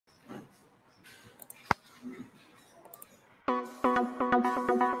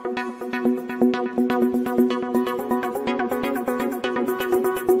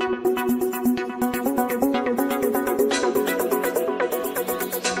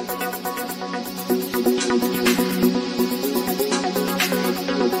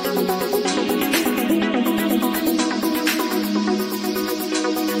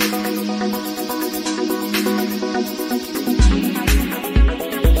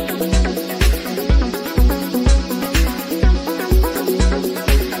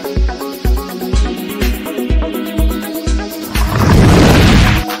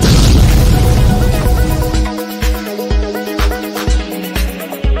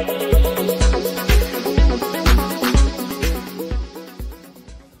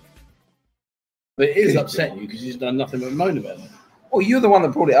But it is upsetting you because you've done nothing but moan about it. Well, you're the one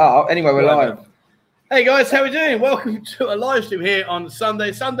that brought it up. Anyway, we're live. Hey guys, how we doing? Welcome to a live stream here on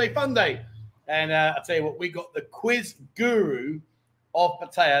Sunday Fun Day. And I'll tell you what, we got the quiz guru of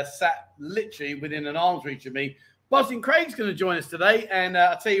Pattaya sat literally within an arm's reach of me. Buzzing Craig's going to join us today. And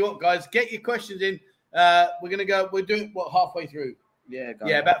I'll tell you what, guys, get your questions in. We're doing what, halfway through? Yeah,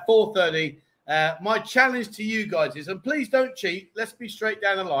 about 4:30. My challenge to you guys is, and please don't cheat, let's be straight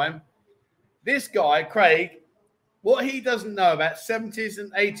down the line. This guy, Craig, what he doesn't know about 70s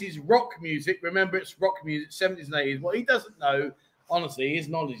and 80s rock music, remember it's rock music, 70s and 80s, what he doesn't know, honestly, his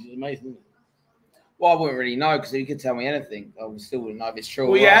knowledge is amazing, isn't it? Well, I wouldn't really know because he could tell me anything. I still wouldn't know if it's true.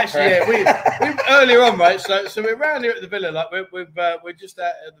 Well, yeah, actually, we earlier on, right? So we're around here at the villa, like we're just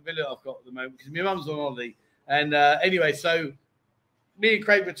at the villa I've got at the moment because my mum's on holiday. And anyway, so me and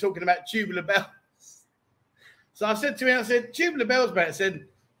Craig were talking about Tubular Bells. So I said to him, Tubular Bells, mate. I said,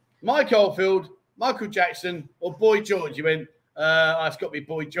 Mike Oldfield, Michael Jackson, or Boy George. He went, it's got to be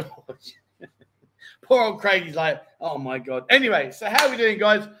Boy George. Poor old Craig, he's like, oh my God. Anyway, so how are we doing,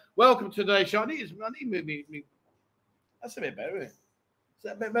 guys? Welcome to today's show. I need to move me. That's a bit better, isn't it? Is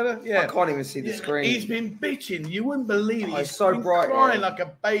that a bit better? Yeah. I can't even see the screen. He's been bitching. You wouldn't believe it. It's so bright. Crying like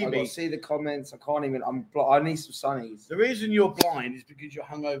a baby. I got to see the comments. I can't even. I need some sunnies. The reason you're blind is because you're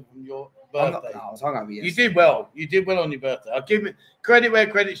hungover from your birthday. I was hungover yesterday. You did well. You did well on your birthday. I'll give credit where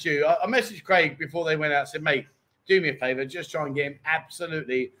credit's due. I messaged Craig before they went out. Said, mate, do me a favor. Just try and get him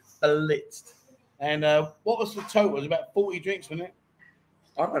absolutely blitzed. And what was the total? It was about 40 drinks, wasn't it?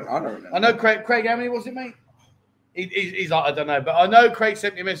 I don't remember. I know Craig, how many was it, mate? He's like, I don't know. But I know Craig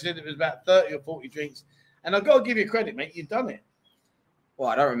sent me a message that it was about 30 or 40 drinks. And I've got to give you credit, mate. You've done it. Well,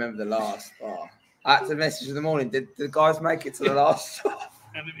 I don't remember the last. Oh. I had to message in the morning. Did the guys make it to the last?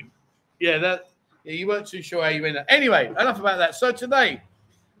 Yeah, you weren't too sure how you went. Anyway, enough about that. So today,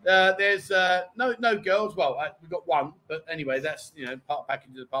 there's no girls. Well, we've got one. But anyway, that's, part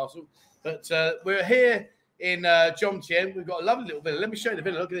package of the parcel. But we're here in Jomtien. We've got a lovely little villa. Let me show you the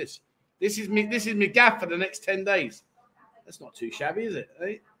villa. Look at this. This is me gaff for the next 10 days. That's not too shabby, is it?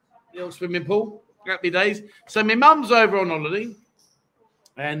 Eh? The old swimming pool. Happy days. So my mum's over on holiday.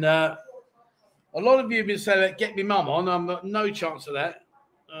 And a lot of you have been saying, get me mum on. I've got no chance of that.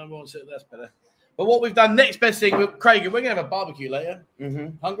 That's better. But what we've done, next best thing, with Craig, we're going to have a barbecue later.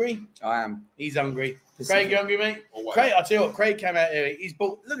 Mm-hmm. Hungry? I am. He's hungry. Craig, you hungry, mate? Craig, I'll tell you what, Craig came out here. He's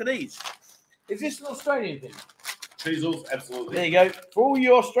bought, look at these. Is this an Australian thing? Cheezels, absolutely. There you go. For all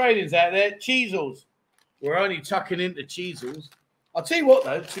you Australians out there, Cheezels. We're only tucking into Cheezels. I'll tell you what,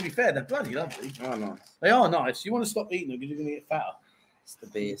 though, to be fair, they're bloody lovely. Oh, nice. They are nice. You want to stop eating them because you're going to get fatter. It's the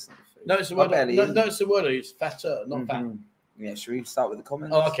beer, it's not the food. No, it's the word. No, it's the word. It's fatter, not fat. Yeah, should we start with the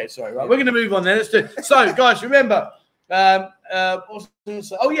comments? Oh, okay, sorry. Right, we're going to move on then. Let's do it. So, guys, remember,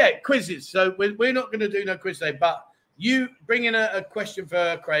 quizzes. So we're not going to do no quiz today, but you bring in a question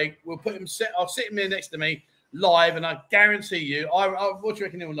for Craig. We'll put him. I'll sit him here next to me live, and I guarantee you, what do you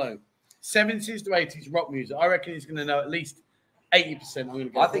reckon he'll know? 70s to 80s rock music. I reckon he's going to know at least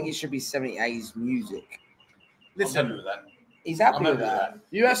 80%. I think it should be 70s music. Listen, I'm happy with that. He's happy with that.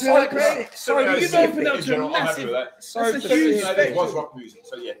 You happy with that, Craig? Sorry, you've opened up to a massive. That's a huge spectrum. It was rock music,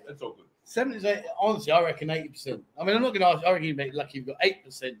 so yeah, that's all good. 70s, 80s, honestly, I reckon 80%. I mean, I'm not going to ask. I reckon you'd be lucky you've got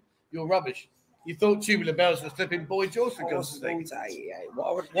 8%. You're rubbish. You thought Tubular Bells was flipping Boy George for God's sake.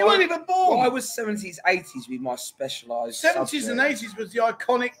 You weren't even born. Why was 70s, 80s be my specialised 70s subject? and 80s was the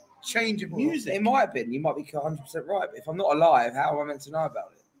iconic change of music. It might have been. You might be 100% right. But if I'm not alive, how am I meant to know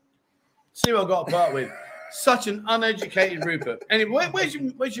about it? See what I got to part with. Such an uneducated Rupert. Anyway, where's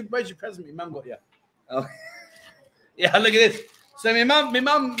your present? My mum got you. Oh. Yeah, look at this. So my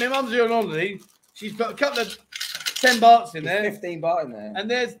mum's here on holiday. She's put a couple of 10 bahts in there. 15 baht in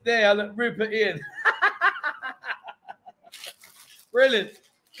there. And look, Rupert Ian. Brilliant.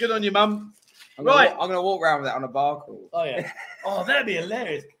 Good on you, mum. I'm gonna walk around with that on a bar call. Oh yeah. Oh, that'd be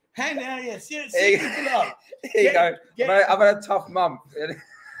hilarious. Hang out, yeah. See people up. Here you go. I've had a tough month.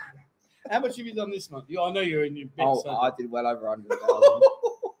 How much have you done this month? I know you're in your bits. Oh, so. I did well over 100,000.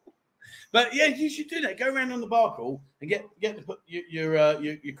 But yeah, you should do that. Go around on the bar call and get to put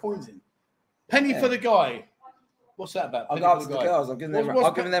your coins in. Penny for the guy. What's that about? I'll go up to the girls. I've given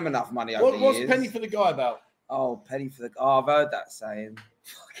them enough money over the years. What's penny for the guy about? Oh, penny for the. Oh, I've heard that saying.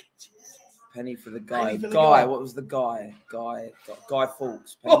 Penny for the guy. Guy. What was the guy? Guy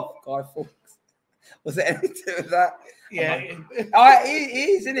Fawkes. Guy Fawkes. Was there anything to do with that? Yeah. It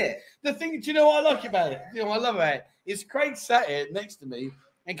is, isn't it? The thing, do you know what I like about it? You know what I love about it? Is Craig sat here next to me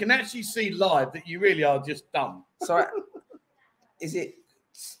and can actually see live that you really are just dumb. So, is it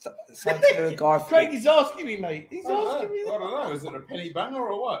something to do with Guy Fawkes? Craig is asking me, mate. He's asking me. I don't know. Is it a penny banger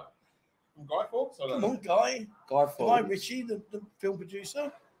or what? Guy Fawkes? Come on, Guy. Guy Fawkes. Guy Ritchie, the film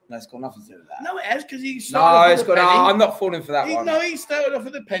producer. No, it's got nothing to do with that. No, it has, because he No, started it's got. No, I'm not falling for that one. No, he started off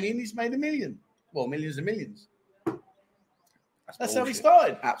with a penny and he's made $1 million. Well, millions and millions. That's how he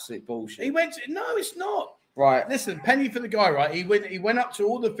started. Absolute bullshit. He went to, no, it's not. Right. Listen, penny for the guy, right? He went up to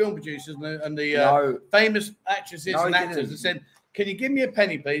all the film producers and the famous actresses and actors and said, "Can you give me a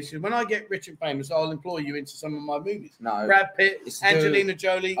penny, please? Because when I get rich and famous, I'll employ you into some of my movies." No. Brad Pitt, Angelina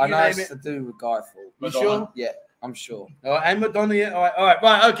Jolie, I you know name it's it. to do with Guy Fawkes. You sure? Yeah, I'm sure. All right, and Madonna, yeah. All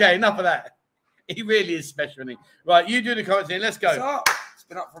right, okay, enough of that. He really is special, isn't he? Right, you do the comments here. Let's go. It's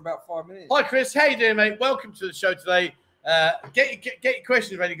been up for about 5 minutes. Hi, Chris. How you doing, mate? Welcome to the show today. Get your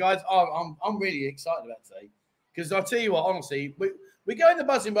questions ready, guys. I'm really excited about today because I'll tell you what, honestly, we go in the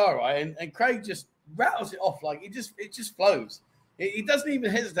buzzing bar, right, and Craig just rattles it off like it just flows. He doesn't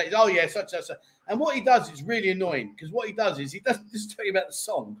even hesitate. Oh yeah, such. And what he does is really annoying because what he does is he doesn't just tell you about the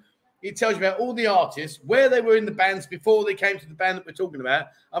song. He tells you about all the artists, where they were in the bands before they came to the band that we're talking about.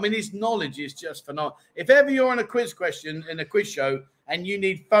 I mean, his knowledge is just phenomenal. If ever you're on a quiz question in a quiz show and you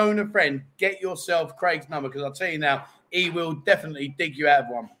need phone a friend, get yourself Craig's number because I'll tell you now, he will definitely dig you out of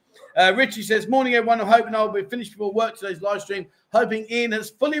one. Richie says, "Morning, everyone. I'm hoping I'll be finished before work today's live stream. Hoping Ian has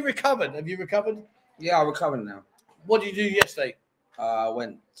fully recovered. Have you recovered?" Yeah, I'm recovering now. What did you do yesterday?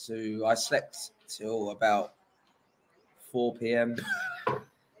 I slept till about 4 p.m.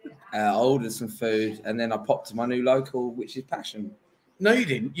 I ordered some food and then I popped to my new local, which is Passion. No, you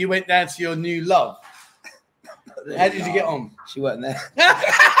didn't. You went down to your new love. How did you get on? She wasn't there.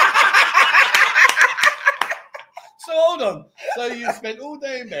 So hold on. So you spent all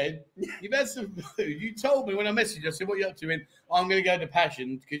day in bed. You've had some food. You told me when I messaged you, I said, "What are you up to?" And I'm going to go to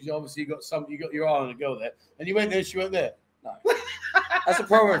Passion because you obviously got your eye on a girl there. And you went there. She weren't there. No. That's the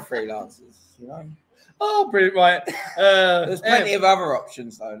problem with freelancers, you know. Oh, brilliant! Right. There's plenty of other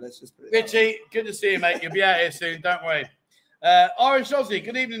options, though. Let's just put it Richie, good to see you, mate. You'll be out here soon. Don't worry. Orange Aussie,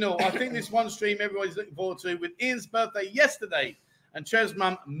 good evening, all. I think this one stream everybody's looking forward to with Ian's birthday yesterday and Trev's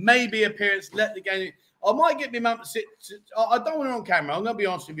mum maybe appearance. Let the game. I might get my mum to sit. I don't want her on camera. I'm gonna be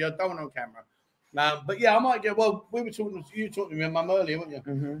honest with you. I don't want her on camera. But yeah, I might get. Well, you were talking to my mum earlier, weren't you?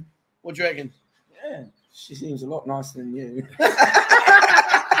 Mm-hmm. What do you reckon? Yeah, she seems a lot nicer than you.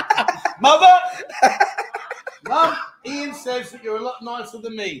 Mother, Mum, Ian says that you're a lot nicer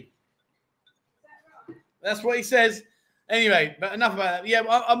than me. That's what he says. Anyway, but enough about that. Yeah,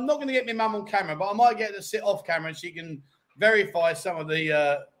 I'm not going to get my mum on camera, but I might get her to sit off camera and she can verify some of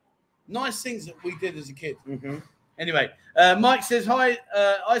the nice things that we did as a kid. Mm-hmm. Anyway, Mike says, "Hi,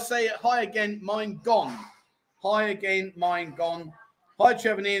 I say hi again, mine gone. Hi again, mine gone. Hi,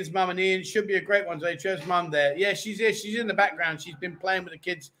 Trevor and Ian's mum and Ian. Should be a great one today. Trev's mum there. Yeah, she's here. She's in the background. She's been playing with the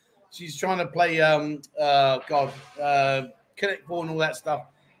kids. She's trying to play, Connect Four and all that stuff.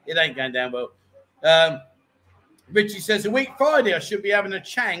 It ain't going down well. Richie says, "A week Friday, I should be having a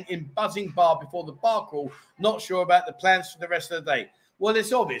chang in Buzzing Bar before the bar crawl. Not sure about the plans for the rest of the day." Well,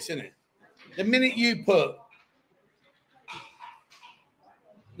 it's obvious, isn't it? The minute you put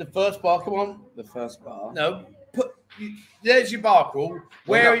the first bar, come on. The first bar? No. There's your bar crawl.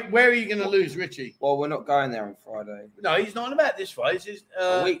 Where are you going to lose, Richie? Well, we're not going there on Friday. No, he's not on about this Friday. It's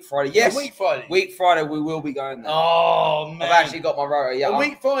a week Friday. Yes. A week Friday. Week Friday, we will be going there. Oh, man. I've actually got my rotor. Yeah. A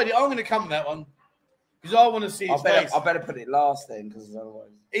week Friday, I'm going to come to that one. Because I want to see his face. I better put it last then, because otherwise...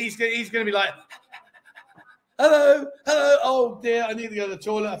 He's going to be like, hello. Oh, dear, I need to go to the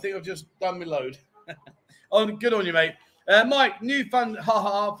toilet. I think I've just done my load. Oh, good on you, mate. Mike, new fun,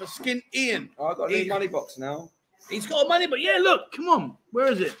 for Skin Ian. Oh, I've got a new money box now. He's got a money box. Yeah, look, come on.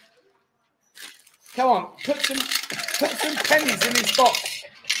 Where is it? Come on, put some pennies in his box.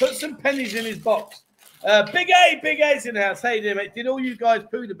 Put some pennies in his box. Big A's in the house. How you doing, mate? Did all you guys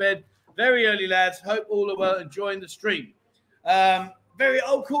poo to bed? Very early, lads. Hope all are well, enjoying the stream.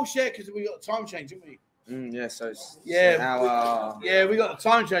 Cool, share, because we got a time change, didn't we? Yeah, so it's now, yeah, we got the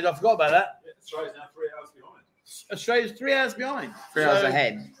time change. I forgot about that. Australia's now 3 hours behind. Australia's 3 hours behind. 3 hours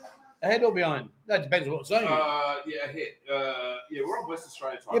ahead. Ahead or behind? That depends on what zone. Yeah, ahead. Yeah, we're on West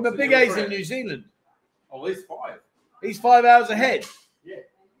Australia time. Yeah, but Big A's in New Zealand. Oh, he's 5. He's 5 hours ahead. Yeah.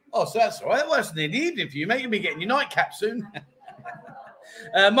 Oh, so that's all right. Well, that's near the evening for you, mate. You'll be getting your nightcap soon.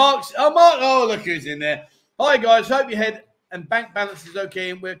 Mark. Oh, look who's in there. Hi, guys. Hope your head and bank balance is okay.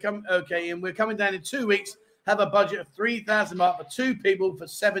 And we're coming down in 2 weeks. Have a budget of 3,000 mark for 2 people for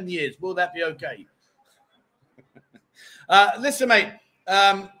 7 years. Will that be okay? Listen, mate.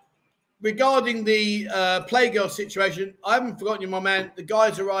 Regarding the Playgirl situation, I haven't forgotten you, my man. The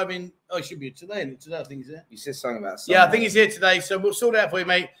guy's arriving. Oh, it should be today. Today, I think he's there. You said something about Sunday. Yeah, I think he's here today. So we'll sort it out for you,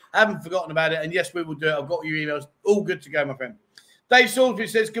 mate. I haven't forgotten about it. And yes, we will do it. I've got your emails. All good to go, my friend. Dave Salisbury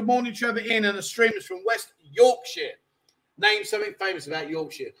says, good morning, Trevor, Ian, and the streamers from West Yorkshire. Name something famous about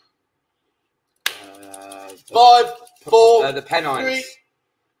Yorkshire. 5, 4, the Pennines. 3.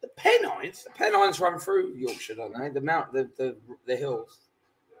 The Pennines? The Pennines run through Yorkshire, don't they? The hills.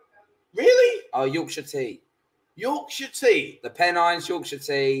 Really? Oh, Yorkshire tea. Yorkshire tea. The Pennines, Yorkshire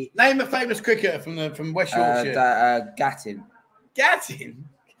tea. Name a famous cricketer from West Yorkshire. Gattin. Gattin?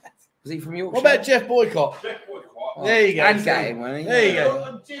 Was he from Yorkshire? What about Jeff Boycott? Jeff Boycott. Oh, there you go. And Gattin, wasn't he? There you go.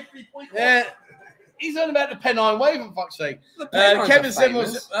 Oh, Jeffrey Boycott. Yeah. He's on about the Pennine Wave, for fuck's sake. The Pennines Kevin are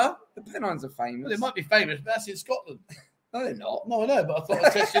Semmels. famous. The Pennines are famous. Well, they might be famous, but that's in Scotland. No, they're not. No, I know, but I thought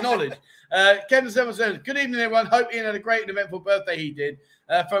I'd test your knowledge. Kevin Semmels says, good evening, everyone. Hope Ian had a great and eventful birthday he did.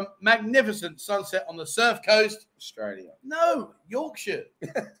 From magnificent sunset on the surf coast. Australia. No, Yorkshire.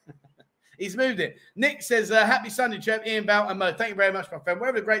 He's moved it. Nick says, happy Sunday, Trev, Ian, Bow, and Mo. Thank you very much, my friend. We're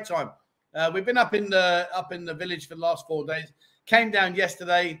having a great time. We've been up in the village for the last 4 days. Came down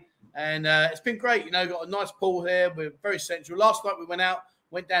yesterday, and it's been great. You know, got a nice pool here. We're very central. Last night we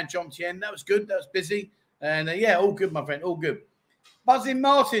went down Jomtien. That was good. That was busy. And yeah, all good, my friend. All good. Buzzing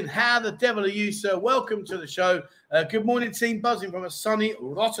Martin, how the devil are you, sir? Welcome to the show. Good morning, team. Buzzing from a sunny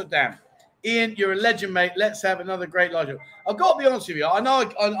Rotterdam. Ian, you're a legend, mate. Let's have another great live show. I've got to be honest with you. I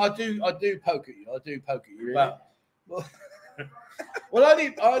know I do poke at you. I do poke at you. Really? Well,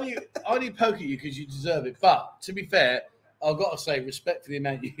 I only poke at you because you deserve it. But to be fair, I've got to say, respect for the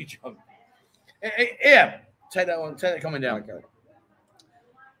amount you jump. Yeah, take that comment down. Okay.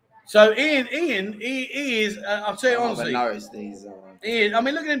 So Ian, he is. I'll tell you honestly. I noticed these. Ian, I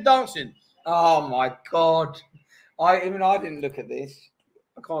mean, look at him dancing. Oh my God! I didn't look at this.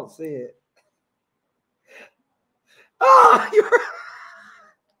 I can't see it. Ah, you're.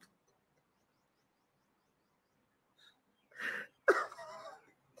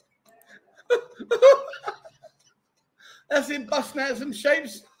 That's him busting out some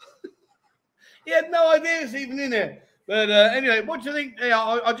shapes. He had no idea it's even in there. But anyway, what do you think? Yeah,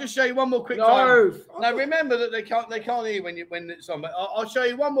 I'll just show you one more quick time. Now remember that they can't hear when it's on. But I'll show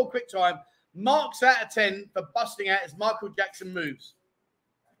you one more quick time. Marks out of 10 for busting out his Michael Jackson moves.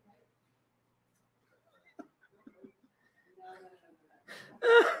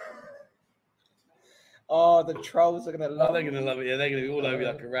 Oh, the trolls are gonna love it. They're gonna love it. Yeah, they're gonna be all over you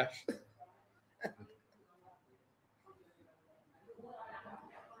like a rash.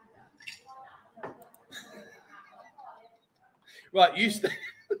 Right, you stay.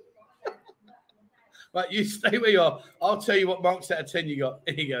 Right, you stay where you are. I'll tell you what marks out of 10 you got.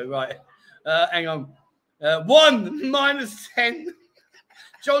 Here you go. Right, hang on. 1 minus 10.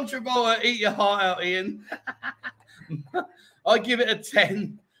 John Travolta, eat your heart out, Ian. I give it a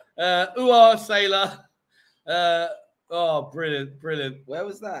 10. Sailor. Oh, brilliant. Where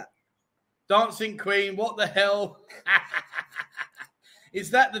was that? Dancing Queen. What the hell? Is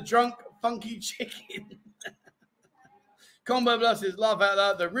that the drunk funky chicken? Combo Plus is laugh out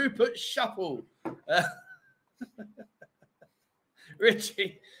loud. The Rupert Shuffle.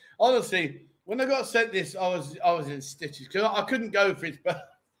 Richie, honestly, when I got sent this, I was in stitches because I couldn't go for it. But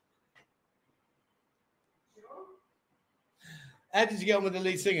how did you get on with the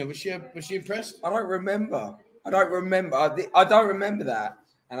lead singer? Was she impressed? I don't remember. I don't remember that,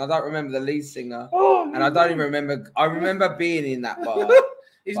 and I don't remember the lead singer. Oh, and I don't even remember. I remember being in that bar.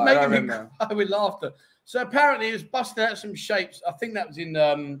 He's making me cry with laughter. So apparently he was busting out some shapes. I think that was in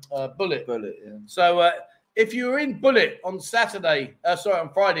Bullet. Bullet, yeah. So if you were in Bullet on Friday,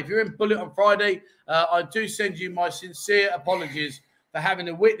 if you're in Bullet on Friday, I do send you my sincere apologies for having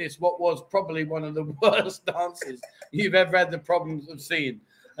to witness what was probably one of the worst dances you've ever had the problems of seeing.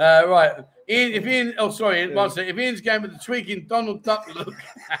 Right. Ian, if Ian's going with the tweaking Donald Duck look.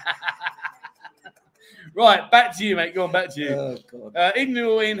 Right, back to you, mate. Go on, back to you. Oh, God.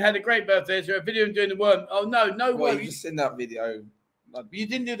 Ian had a great birthday. Is there a video of him doing the worm? Oh, no well, worm. You just seen that video. You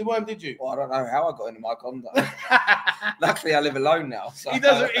didn't do the worm, did you? Well, I don't know how I got into my conduct. Luckily, I live alone now. So. He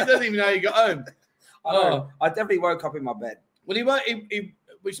doesn't even know you got home. I definitely woke up in my bed. Well,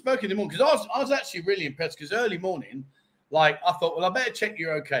 we spoke in the morning because I was actually really impressed because early morning, like I thought, well, I better check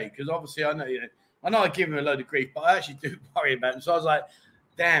you're okay because obviously I know I give him a load of grief, but I actually do worry about him. So I was like,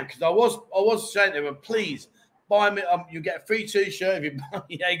 damn, because I was saying to him, please buy me. You get a free T-shirt if you buy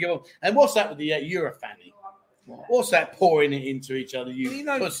Jaeger. And what's that with the You're a fanny. What's that pouring it into each other? You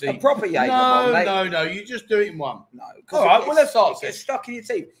pussy. A proper Jaeger bomb. No. You just do it in one. No. All right. Well, let's start. It's stuck in your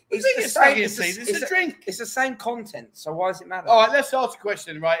teeth. It's a drink. It's the same content. So why does it matter? All right. Let's ask a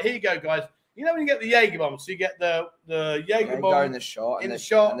question. Right here you go, guys. You know when you get the Jaeger bomb, so you get the Jaeger bomb in the shot, and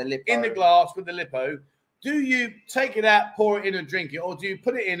in the glass with the lipo. Do you take it out, pour it in, and drink it, or do you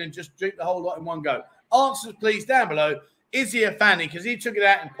put it in and just drink the whole lot in one go? Answers, please, down below. Is he a fanny because he took it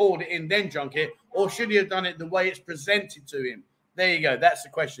out and poured it in, then drunk it, or should he have done it the way it's presented to him? There you go. That's the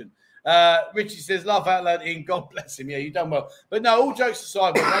question. Richie says, laugh out loud in God bless him. Yeah, you've done well. But no, all jokes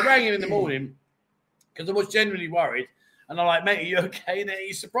aside, I rang him in the morning because I was genuinely worried. And I'm like, mate, are you okay? And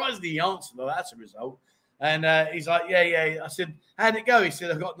he surprisingly answered, well, that's a result. And he's like, yeah. I said, how'd it go? He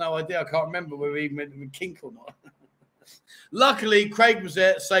said, I've got no idea. I can't remember whether we even went with kink or not. Luckily, Craig was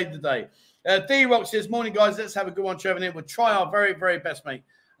there to save the day. D-Rock says, morning, guys. Let's have a good one, Trevor. We'll try our very, very best, mate.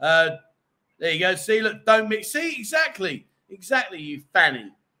 There you go. See, look, don't mix. See, exactly, you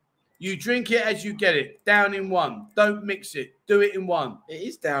fanny. You drink it as you get it. Down in one. Don't mix it. Do it in one. It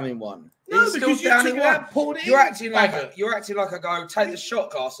is down in one. No, it's because still down in one. You're acting like I go take the shot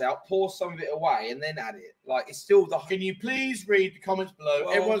glass out, pour some of it away, and then add it. Like it's still the. Can you please read the comments below?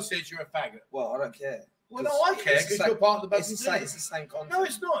 Well, everyone says you're a faggot. Well, I don't care. Well, no, I care because you're part of the bus. It's the same concept. No,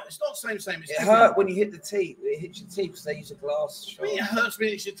 it's not. It's not the same. It hurt when you hit the teeth. It hits your teeth because they use a glass shot. I mean, it hurts when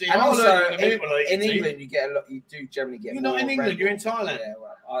it hits your teeth. And also, in England, you get a lot. You do generally get. You're not in England. You're in Thailand. Yeah,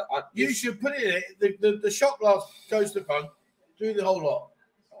 well, you should put it in. The shot glass goes to the front. Do the whole lot.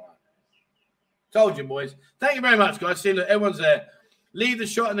 All right. Told you, boys. Thank you very much, guys. See, look, everyone's there. Leave the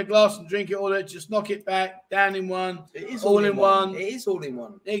shot in the glass and drink it all. Just knock it back, down in one. It is all in one. It is all in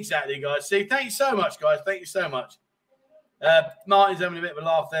one. Exactly, guys. See, thank you so much, guys. Thank you so much. Martin's having a bit of a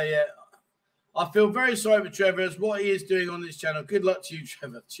laugh there, yeah. I feel very sorry for Trevor as what he is doing on this channel. Good luck to you,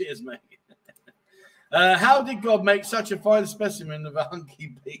 Trevor. Cheers, mate. How did God make such a fine specimen of a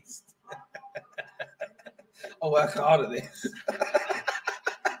hunky beast? I'll work hard at this.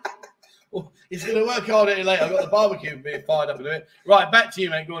 Well, he's going to work hard at it later. I've got the barbecue being fired up in a bit. Right, back to you,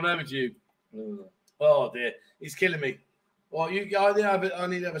 mate. Going over to you. Oh, dear. He's killing me. Well, I need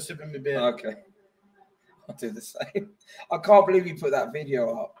to have a sip of my beer. Okay. I'll do the same. I can't believe you put that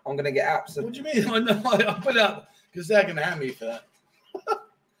video up. I'm going to get absolutely. What do you mean? I put it up because they're going to hand me for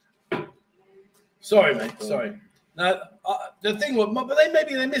that. Sorry, mate. Sorry. No, the thing was, but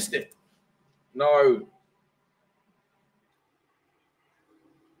maybe they missed it. No.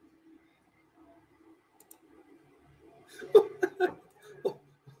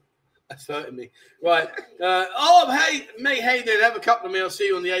 That's hurting me. Right. Hey, mate, hey there. Have a couple of me. I'll see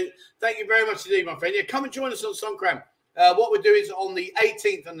you on the 8th. Thank you very much indeed, my friend. Yeah, come and join us on Songkran. What we're doing is on the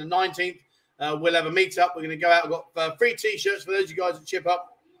 18th and the 19th, we'll have a meet-up. We're going to go out. We've got free T-shirts for those of you guys that chip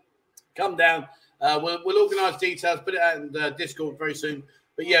up. Come down. We'll organise details, put it out in Discord very soon.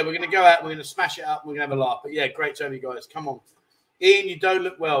 But, yeah, we're going to go out. We're going to smash it up. We're going to have a laugh. But, yeah, great to have you guys. Come on. Ian, you don't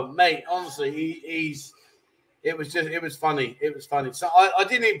look well. Mate, honestly, it was funny. It was funny. So I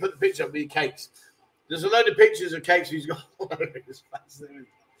didn't even put the picture up with the cakes. There's a load of pictures of cakes he's got. It's fascinating.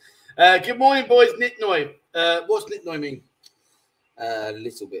 Good morning, boys. Nitnoy. What's Nitnoy mean? A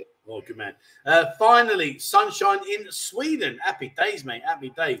little bit. Oh, good man. Finally, sunshine in Sweden. Happy days, mate. Happy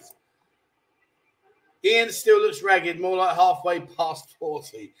days. Ian still looks ragged, more like halfway past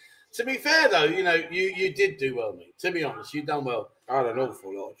 40. To be fair, though, you did do well, mate. To be honest, you've done well. I had an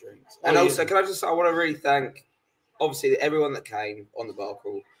awful lot of drinks. And also, can I just say, I want to really thank, obviously, everyone that came on the bar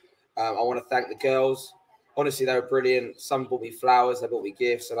crawl. I want to thank the girls. Honestly, they were brilliant. Some bought me flowers, they bought me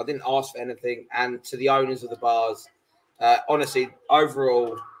gifts, and I didn't ask for anything. And to the owners of the bars, honestly,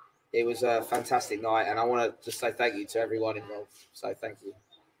 overall, it was a fantastic night. And I want to just say thank you to everyone involved. So thank you.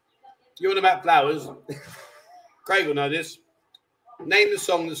 You're on about flowers. Craig will know this. Name the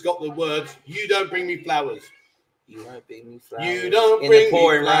song that's got the words, "You don't bring me flowers." You don't bring me flowers. You don't bring me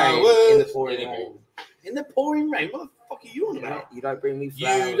flowers. In the pouring rain. In the pouring rain? What the fuck are you on about? You don't bring me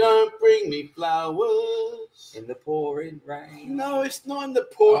flowers. You don't bring me flowers. In the pouring rain. No, it's not in the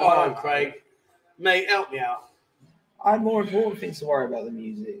pouring rain, Craig. Mate, help me out. I had more important things to worry about than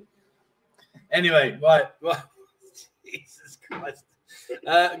music. Anyway, right. Jesus Christ.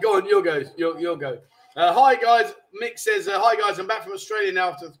 Go on, you'll go. Hi, guys. Mick says, hi, guys. I'm back from Australia now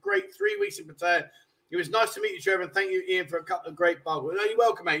after a great 3 weeks in Pattaya. It was nice to meet you, Trevor, and thank you, Ian, for a couple of great bars. No, you're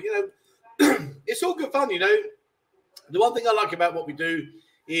welcome, mate. It's all good fun, The one thing I like about what we do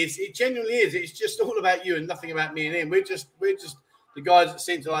is it genuinely is. It's just all about you and nothing about me and Ian. We're just the guys that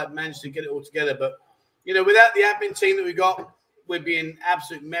seem to manage to get it all together. But, without the admin team that we got, we'd be an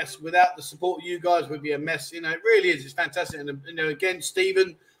absolute mess. Without the support of you guys, we'd be a mess. It really is. It's fantastic. And, again,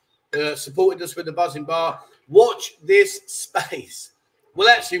 Stephen supported us with the Buzzing Bar. Watch this space. We'll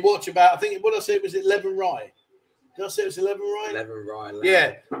actually watch about, I think, what I said was 11 Rye. Did I say it was 11 Rye? 11 Rye.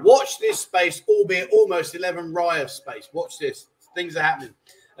 Yeah. Watch this space, albeit almost 11 Rye of space. Watch this. Things are happening.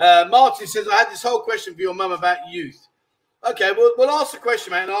 Martin says, I had this whole question for your mum about youth. Okay, we'll ask the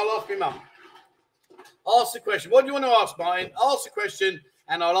question, mate, and I'll ask my mum. Ask the question. What do you want to ask, Martin? Ask the question,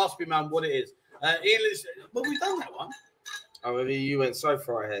 and I'll ask my mum what it is. Well, we've done that one. Oh, maybe you went so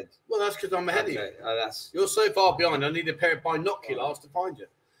far ahead. Well, that's because I'm ahead of you. You're so far behind. I need a pair of binoculars to find you.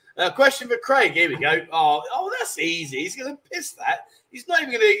 Question for Craig. Here we go. Oh, that's easy. He's going to piss that. He's not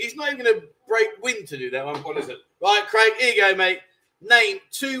even going to break wind to do that one. What is it? Right, Craig. Here you go, mate. Name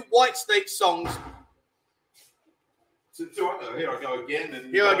 2 White Snake songs. So, here I go again.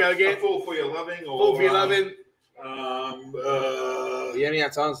 And here I go again. Fall for Your Loving. Or, Fall for Your Loving. You only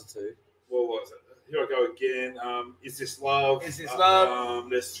have to answer 2. What was it? Here I go again. Is This Love? Is This Love?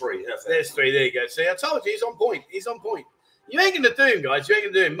 There's 3. There's 3. There you go. See, I told you he's on point. He's on point. You ain't going to do him, guys. You ain't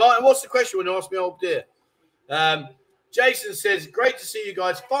going to do him. Martin, what's the question when you ask me, old dear? Jason says, great to see you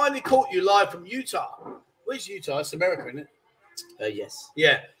guys. Finally caught you live from Utah. Where's Utah? It's America, isn't it? Yes.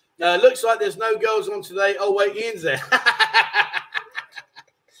 Yeah. Looks like there's no girls on today. Oh, wait, Ian's there.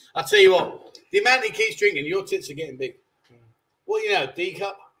 I'll tell you what. The amount he keeps drinking, your tits are getting big. What, D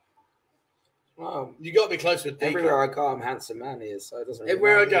cup? Well, you got to be close to a D everywhere cup. I go, I'm handsome man here, so it doesn't.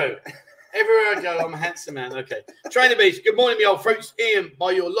 Everywhere I go. Everywhere I go, I'm a handsome man. Okay. Trainer Beast, good morning, me old fruits. Ian,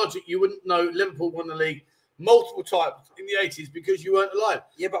 by your logic, you wouldn't know Liverpool won the league multiple times in the 80s because you weren't alive.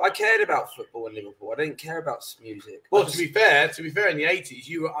 Yeah, but I cared about football in Liverpool. I didn't care about music. Well, to be fair, in the 80s,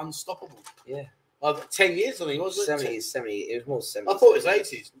 you were unstoppable. Yeah. 10 years, I think, wasn't it? 70. It was more 70s. I thought it was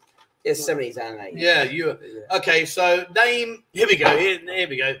 80s. Yeah, 70s and 80s. Yeah, you were. Okay, so name, here we go. Here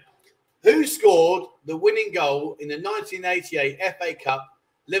we go. Who scored the winning goal in the 1988 FA Cup,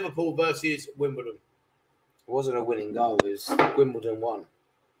 Liverpool versus Wimbledon? It wasn't a winning goal. It was Wimbledon won.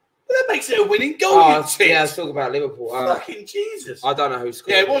 That makes it a winning goal. Yeah, I was talking about Liverpool. Fucking Jesus. I don't know who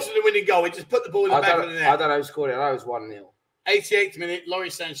scored. Yeah, it wasn't a winning goal. He just put the ball in the back of the net. I don't know who scored it. I know it was 1-0. 88th minute,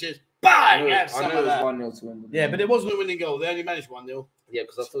 Laurie Sanchez. Bang! I know it was 1-0 to Wimbledon. Yeah, but it wasn't a winning goal. They only managed 1-0. Yeah,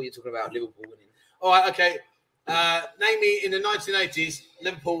 because I thought you were talking about Liverpool winning. All right, okay. Name me in the 1980s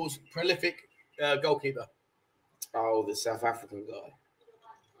Liverpool's prolific goalkeeper. Oh, the South African guy.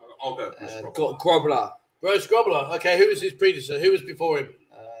 I'll go. Grobbler. Rose Grobbler. Okay, who was his predecessor? Who was before him?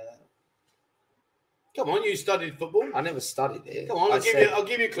 Come on, you studied football. I never studied it. Come on, I'll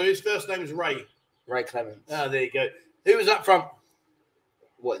give you a clue. His first name was Ray. Ray Clements. Ah, there you go. Who was up front?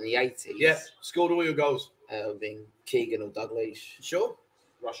 What, in the 80s? Yeah, scored all your goals. Being Keegan or Douglas. Sure.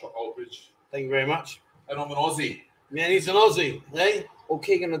 Russia Aldridge. Thank you very much. And I'm an Aussie. Man, he's an Aussie, eh? Well,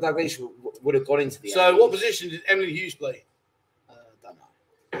 Keegan or Douglas would have got into the 80s. What position did Emily Hughes play? Don't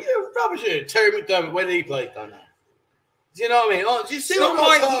know. You're rubbish here. Terry McDermott, where did he play? Don't know. Do you know what I mean? Oh, do you see what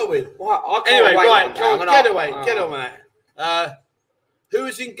I'm starting with? Well, anyway, right, come on, get away, mate. Who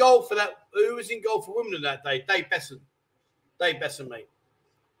was in goal for that? Who was in goal for Wimbledon that day? Dave Besson, mate.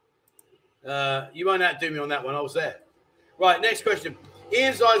 You won't outdo me on that one. I was there. Right, next question.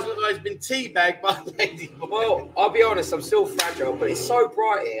 Ian's eyes look like he's been teabagged by a lady. Well, I'll be honest, I'm still fragile, but it's so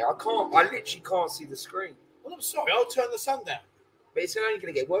bright here. I literally can't see the screen. Well, I'm sorry. I'll turn the sun down. But it's only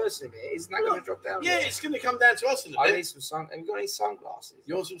going to get worse in a minute. Isn't that going to drop down? Yeah, it's going to come down to us in a bit. I need some sun. Have you got any sunglasses?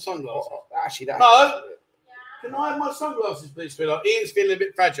 You want some sunglasses? Actually, that. No. Can I have my sunglasses, please, sweetheart? Ian's feeling a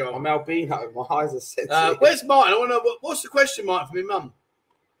bit fragile. I'm albino. My eyes are sensitive. Where's Martin? I want to know what's the question, Martin, for my mum?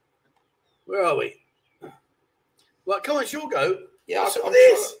 Where are we? Well, come on, she'll go. Yeah,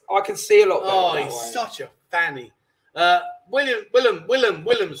 I can see a lot better. Oh, he's such a fanny. Willem.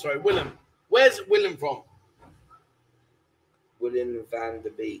 Where's Willem from? Willem van der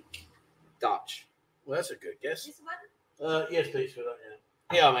Beek. Dutch. Well, that's a good guess. Yes, please, for that.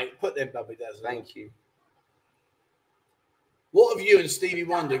 Yeah, mate. Put them bubbly down. Thank you. What have you and Stevie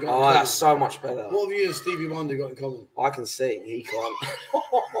Wonder got in common? Oh, that's so much better. What have you and Stevie Wonder got in common? I can see. He can't.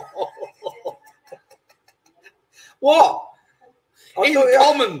 What? In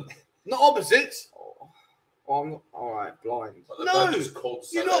common, not opposites. Oh, I'm not, all right, blind. No,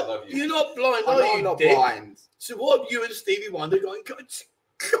 you're not blind, are you? I'm not blind. So what have you and Stevie Wonder got in common?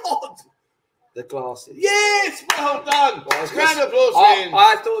 God. The glasses. Yes, well done. Round of applause, Ian.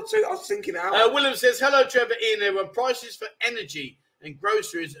 I thought too. I was thinking out. William says, hello, Trevor, Ian. Everyone, prices for energy and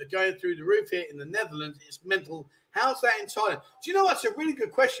groceries are going through the roof here in the Netherlands. It's mental. How's that in Thailand? Do you know that's a really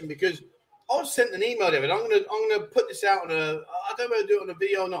good question because I was sent an email there, and I'm gonna put this out on a. I don't know if I'll do it on a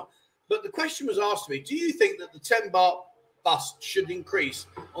video or not. But the question was asked to me: do you think that the 10 baht bus should increase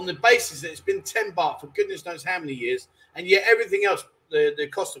on the basis that it's been 10 baht for goodness knows how many years, and yet everything else, the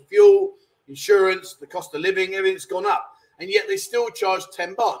cost of fuel, insurance, the cost of living, everything's gone up, and yet they still charge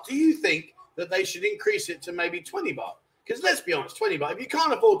 10 baht. Do you think that they should increase it to maybe 20 baht? Because let's be honest, 20 baht. If you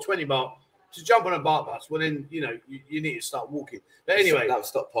can't afford 20 baht to jump on a baht bus, well then you need to start walking. But anyway, that would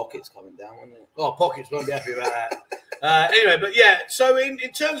stop pockets coming down, wouldn't it? Oh, pockets won't be happy about that. Anyway, but yeah. So in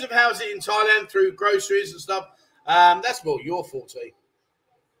terms of how's it in Thailand through groceries and stuff, that's more your forte.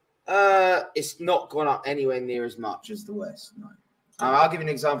 It's not gone up anywhere near as much as the West. No. I'll give you an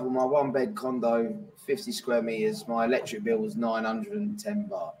example. My one-bed condo, 50 square meters. My electric bill was 910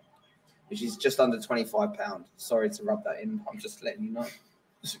 baht, which is just under £25. Sorry to rub that in. I'm just letting you know.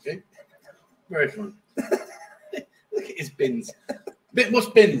 That's okay. Very fun. Look at his bins. What's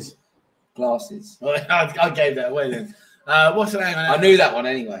bins? Glasses. I gave that away then. What's the name? I knew that one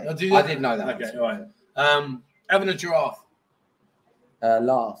anyway. I did know that. Okay, all right. Having a giraffe.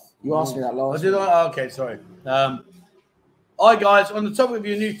 Laugh. You asked me that last. Did I? Okay, sorry. Hi guys, on the topic of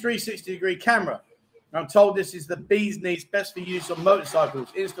your new 360-degree camera, I'm told this is the bee's knees, best for use on motorcycles.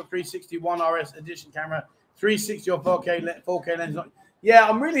 Insta 360 One RS edition camera, 360 or 4K lens. Yeah,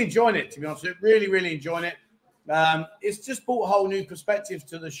 I'm really enjoying it, to be honest with you. Really, really enjoying it. It's just brought a whole new perspective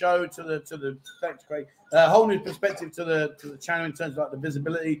to the show, thanks, Craig. A whole new perspective to the channel in terms of like the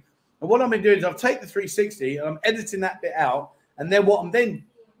visibility. And what I've been doing is I've taken the 360 and I'm editing that bit out, and then what I'm then.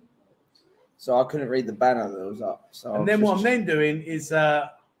 So I couldn't read the banner that was up. So and then what I'm then doing is I'm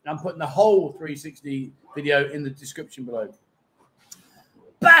putting the whole 360 video in the description below.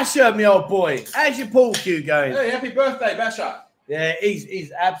 Basher, my old boy, how's your pool cue going? Hey, happy birthday, Basher. Yeah,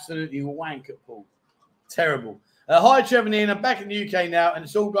 he's absolutely wank at pool. Terrible. Hi, Trevor and Ian. I'm back in the UK now, and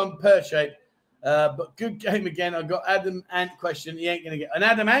it's all gone pear-shaped. But good game again. I've got Adam Ant question. He ain't going to get an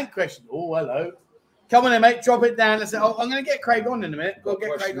Adam Ant question. Oh, hello. Come on then, mate. Drop it down. Let's say, I'm going to get Craig on in a minute. Go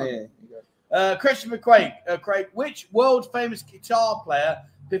get Craig on. Question for Craig. Craig, which world-famous guitar player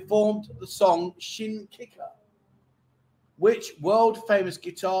performed the song Shin Kicker? Which world-famous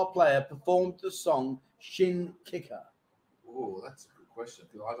guitar player performed the song Shin Kicker? Oh, that's a good question.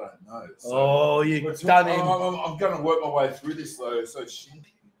 I don't know. So, you've done it. I'm going to work my way through this, though. So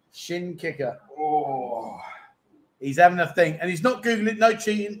Shin Kicker. Oh. He's having a thing. And he's not Googling, no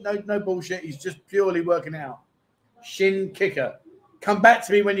cheating, no bullshit. He's just purely working it out. Shin Kicker. Come back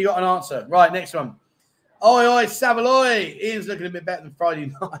to me when you got an answer. Right, next one. Oi, Savaloy. Ian's looking a bit better than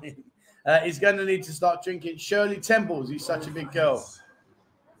Friday night. He's going to need to start drinking Shirley Temples. He's such a big girl.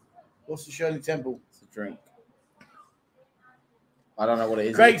 What's the Shirley Temple? It's a drink. I don't know what it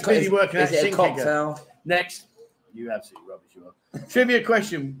is. Craig's busy working out Shin Kicker. Next. You absolutely rubbish, you are. Trivia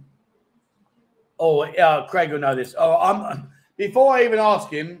question. Oh, Craig will know this. Before I even ask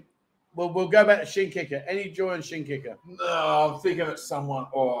him, we'll go back to Shin Kicker. Any joy on Shin Kicker? No, I'm thinking it's someone.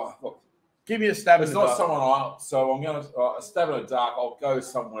 Oh, look. Give me a stab. It's not someone else. So I'm going to stab in the dark. I'll go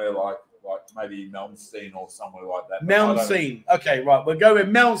somewhere like maybe Melmstein or somewhere like that. Melmstein. Okay, right. We'll go with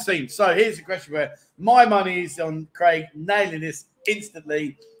Melmstein. So here's the question where my money is on Craig nailing this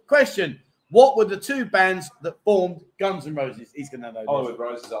instantly. Question. What were the two bands that formed Guns N' Roses? He's going to know this. Hollywood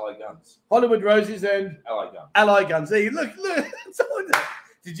Roses, LA Guns. Hollywood Roses and LA Guns. LA Guns. Hey, look.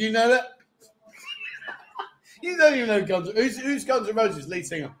 Did you know that? You don't even know Guns. Who's Guns N' Roses lead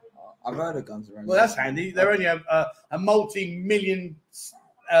singer? I've heard of Guns N' Roses. Well, that's handy. They're only a multi-million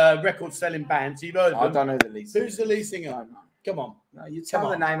record-selling band. So you've heard of them. I don't know the lead singer. Who's the lead singer? No. Come on. No, you tell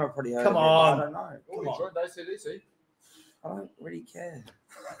the name. I've probably heard. Come on. I don't know. Come on. I don't really care.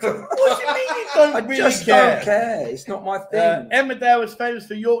 What do you mean you don't don't care. It's not my thing. Emmerdale is famous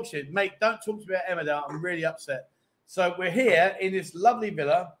for Yorkshire. Mate, don't talk to me about Emmerdale. I'm really upset. So we're here in this lovely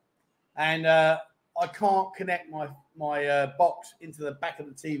villa, and I can't connect my box into the back of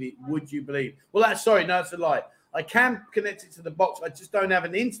the TV. Would you believe? Well, that's a lie. I can connect it to the box. I just don't have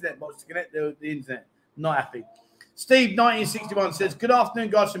an internet box to connect the internet. Not happy. Steve, 1961, says, good afternoon,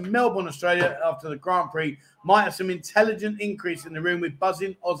 guys, from Melbourne, Australia, after the Grand Prix. Might have some intelligent increase in the room with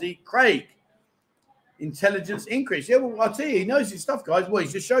buzzing Aussie Craig. Intelligence increase. Yeah, well, I'll tell you, he knows his stuff, guys. Well,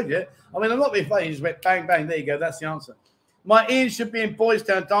 he's just showed you. I mean, I'm not being funny. He just went bang, bang. There you go. That's the answer. My Ian should be in Boys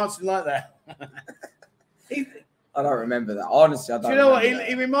Town dancing like that. I don't remember that. Honestly, I don't. Do you know what?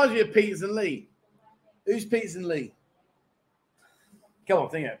 He reminds me of Peters and Lee. Who's Peters and Lee? Come on,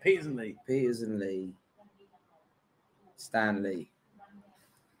 think of it. Peters and Lee. Peters and Lee. Stanley.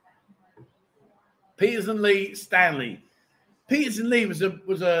 Peters and Lee, Stanley. Peters and Lee was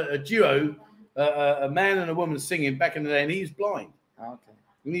a duo, a man and a woman singing back in the day, and he's blind. Oh, okay.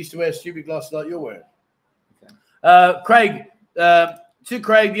 He used to wear stupid glasses like you're wearing. Okay. Craig, to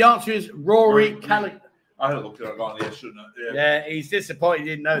Craig, the answer is Rory Callaghan. I had looked at it on there, shouldn't I? Yeah, he's disappointed he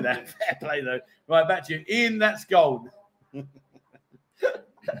didn't know that. Fair play, though. Right, back to you. Ian, that's gold.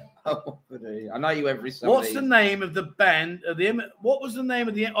 I know you every Sunday. What's the name of the band? What was the name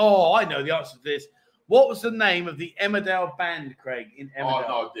of the... Oh, I know the answer to this. What was the name of the Emmerdale band, Craig, in Emmerdale?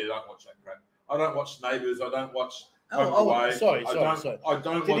 Oh, no, I don't watch that, Craig. I don't watch Neighbours. I don't watch... Sorry. I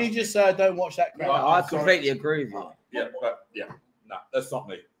don't Did he just say I don't watch that, Craig? No, I completely agree with you. Yeah, no, that's not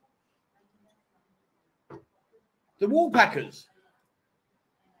me. The Woolpackers.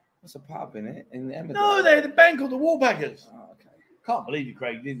 What's a pub in it? In the Emmerdale? No, they had a band called the Wallpackers. Oh, okay. Can't believe you,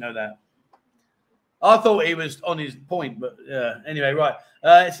 Craig. Didn't know that. I thought he was on his point, but anyway, right.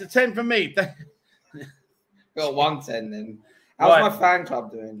 It's a 10 from me. Got 110 then. How's my fan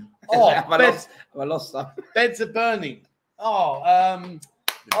club doing? Oh, have I lost some? Beds are burning. Oh,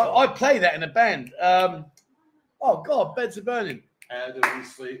 I play that in a band. Oh God, Beds are burning. How do we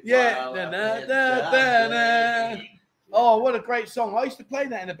sleep? Yeah. Oh, what a great song. I used to play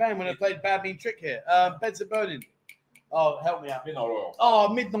that in a band when I played Bad Mean Trick here. Beds are burning. Oh, help me out. Midnight Oil.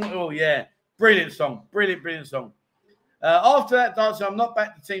 Oh, Midnight Oil, yeah. Brilliant song. Brilliant song. After that dancer, I'm not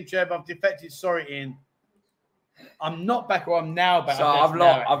back to Team Chair, but I've defected. Sorry, Ian. I'm not back, or I'm now back. So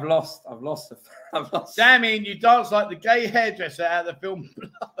I've lost. Damn, Ian, you dance like the gay hairdresser out of the film Blow.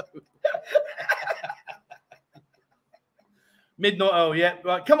 Midnight Oil, yeah.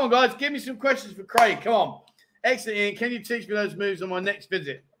 Right, come on, guys. Give me some questions for Craig. Come on. Excellent, Ian. Can you teach me those moves on my next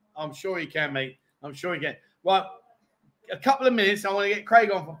visit? I'm sure you can, mate. I'm sure you can. Right. A couple of minutes. I want to get Craig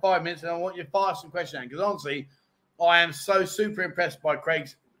on for 5 minutes, and I want you to fire some questions, because honestly, I am so super impressed by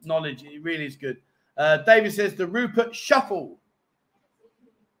Craig's knowledge. It really is good. David says the Rupert Shuffle.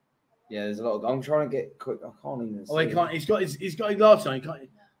 Yeah, there's a lot of. I'm trying to get quick. I can't even. Oh, he can't. He's got his glasses on. He can't.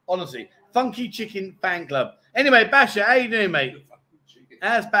 Honestly, Funky Chicken Fan Club. Anyway, Basher, how you doing, mate?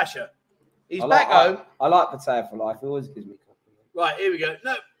 How's Basher? He's back home. I like Pattaya for life. It always gives me compliments. Right, here we go.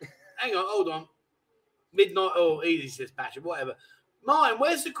 No, hang on, hold on. Midnight Oil, easy, says Basher, whatever. Martin,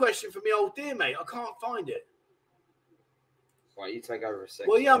 where's the question from me old dear, mate? I can't find it. Right, you take over a second.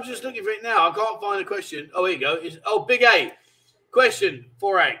 Well, yeah, I'm just looking for it now. I can't find the question. Oh, here you go. Big A. Question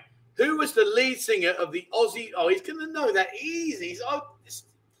 4A. Who was the lead singer of the Aussie? Oh, he's going to know that easy.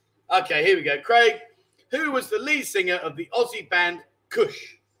 Okay, here we go. Craig, who was the lead singer of the Aussie band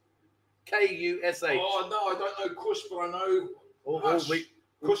Kush? Kush. Oh, no, I don't know Kush, but I know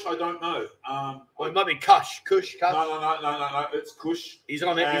Kush, I don't know. It might be Kush. Kush. No. It's Kush. He's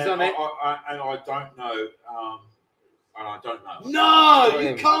on it. And I don't know. And I don't know. No,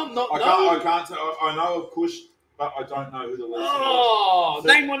 you can't not know. I can't. I know of Kush, but I don't know who the lead singer is. Oh,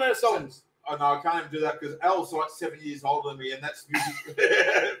 name one of their songs. Oh, no, I can't even do that because Al's like 7 years older than me, and that's music.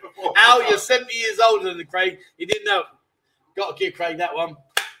 Al, you're 70 years older than Craig. You didn't know. Got to give Craig that one.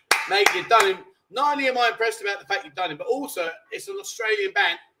 Mate, you've done him. Not only am I impressed about the fact you've done him, but also it's an Australian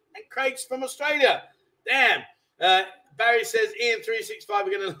band, and Craig's from Australia. Damn. Barry says Ian365 are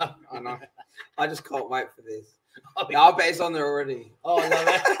going to love I know. I just can't wait for this. Yeah, I bet it's on there already. Oh, I love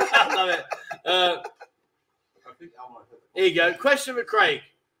it. I love it. I think Al might have it. Here you go. Question for Craig.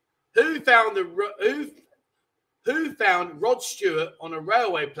 Who found Rod Stewart on a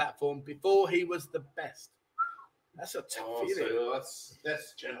railway platform before he was the best? That's a tough feeling. So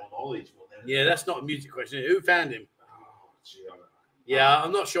that's general knowledge. Yeah, that's not a music question. Who found him? Oh, gee, I don't know. Yeah,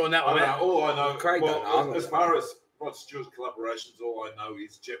 I'm not sure on that one. All I know, Craig don't know. As far as Rod Stewart's collaborations, all I know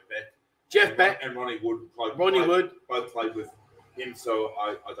is Jeff Beck and Ronnie Wood. Wood both played with him, so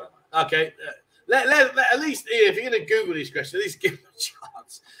I don't know. Okay, let at least if you're going to Google these questions, at least give him a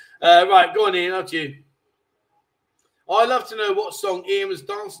chance. Right, go on, Ian. Up to you. I'd love to know what song Ian was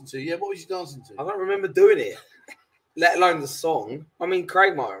dancing to. Yeah, what was you dancing to? I don't remember doing it, let alone the song. I mean,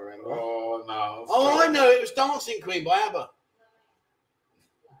 Craig might remember. Oh, no. Oh, I know. It was Dancing Queen by ABBA.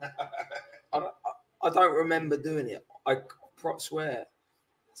 I don't remember doing it. I swear.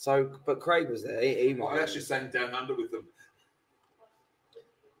 So, but Craig was there. He might. I actually sang Down Under with them.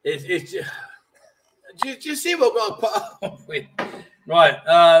 It's just, do you see what we've got to put up with? Right.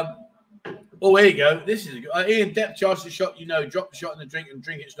 Oh, here you go. This is Ian Depp charged the shot. Drop the shot in the drink and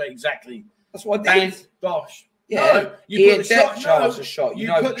drink it straight. Exactly. That's what I did. Bosh. Yeah. No, you Ian Depp charged the shot.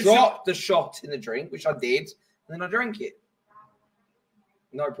 Drop the shot in the drink, which I did, and then I drank it.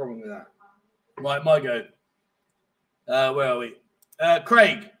 No problem with that. Right, my go. Where are we?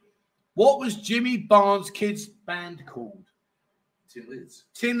 Craig, what was Jimmy Barnes' kids' band called? Tin Lids.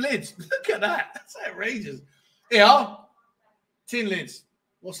 Tin Lids. Look at that. That's outrageous. Yeah. Tin Lids.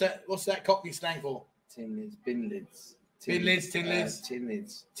 What's that Cockney slang for? Tin lids, bin lids. Tin lids. Tin lids. Tin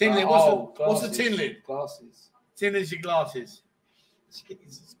lid. What's the tin lid? Glasses. Tin lid's your glasses.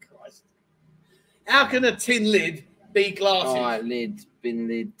 Jesus Christ. How can a tin lid be glasses? All right, lid, bin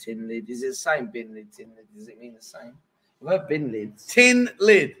lid, tin lid. Is it the same, bin lid, tin lid? Does it mean the same? I've heard bin lids. Tin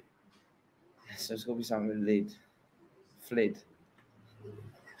lid. So it's got to be something with lid. Flid.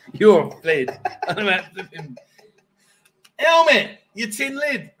 You're a flid. Helmet. Your tin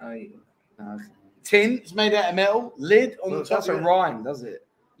lid. Oh, no. Tin is made out of metal. Lid on the top. That's a rhyme, does it?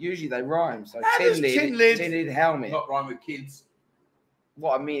 Usually they rhyme. So tin lid, helmet. Not rhyme with kids.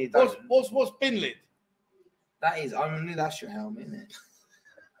 What I mean, what's bin lid? That is. I mean, that's your helmet, isn't it?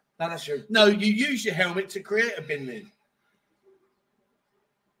 No, that's true. No, you use your helmet to create a bin lid.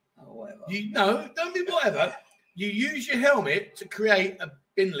 Oh, whatever. No, don't be whatever. You use your helmet to create a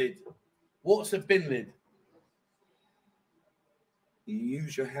bin lid. What's a bin lid? You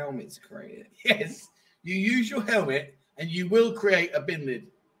use your helmet to create it. Yes, you use your helmet and you will create a bin lid.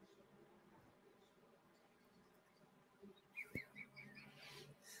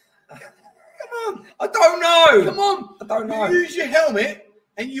 Come on, I don't know. Come on, I don't know. You use your helmet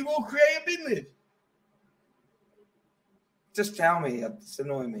and you will create a bin lid. Just tell me. It's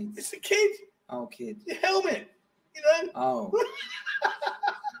annoying me. It's a kid. Oh, kid. Your helmet, you know. Oh.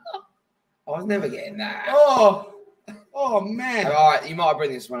 I was never getting that. Oh man. All right, you might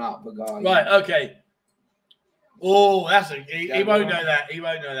bring this one up, but guys. Right, okay. Oh, that's he won't know that. He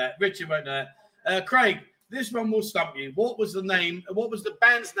won't know that. Richard won't know that. Craig, this one will stump you. What was the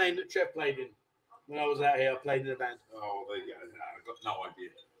band's name that Trev played in? When I was out here, I played in a band. Oh, there you go. No, I've got no idea.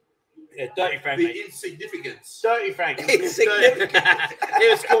 Yeah, Dirty Frank. The mate. Insignificance. Dirty Frank. It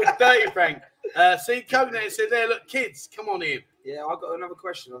was called Dirty Frank. See, Coconut said there, look, kids, come on in. Yeah, I've got another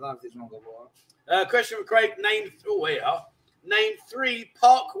question. I don't know if this one got what. Question for Craig. Name 3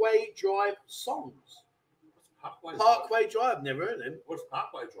 Parkway Drive songs. Parkway Drive. Never heard of them. What's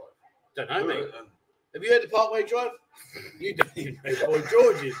Parkway Drive? Don't know, mate. Have you heard of Parkway Drive? You don't even know who Boy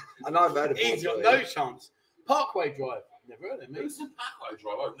George is. I know I've heard of it. He's got no chance. Parkway Drive. Never heard of him, mate. Who's the Parkway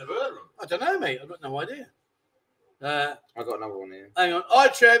Drive? I've never heard of them. I don't know, mate. I've got no idea. I've got another one here. Hang on. Hi,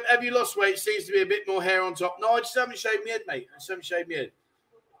 Trev. Have you lost weight? Seems to be a bit more hair on top. No, I just haven't shaved my head, mate. I just haven't shaved my head.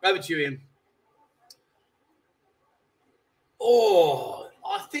 Over to you, Ian. Oh,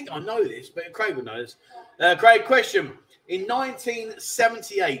 I think I know this, but Craig will know this. Craig, question. In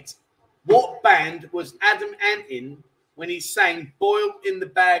 1978, what band was Adam Ant in when he sang Boiled in the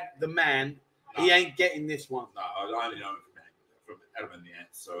Bag, the Man? No. He ain't getting this one. No, I only know him from Adam and the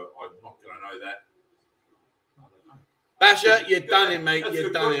Ants, so I'm not going to know that. Basher, you're done him, mate.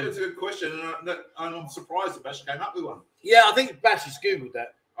 You're done him. That's a good question, and I'm surprised that Basher came up with one. Yeah, I think Basher's Googled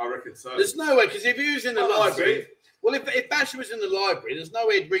that. I reckon so. There's no way, because if he was in the library... Well, if Basher was in the library, there's no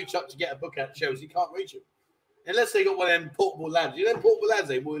way he'd reach up to get a book out of shelves. He can't reach it. Unless they got one of them portable lads. You know them portable lads?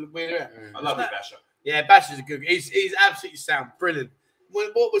 I love Basher. Yeah, Basher's a good... He's absolutely sound. Brilliant.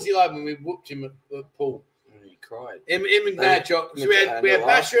 What was he like when we whooped him at pool? He cried. Him and Mad Chop. So we had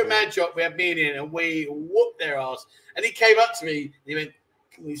Basher and Mad Chop. We had me and Ian, and we whooped their ass. And he came up to me. And he went,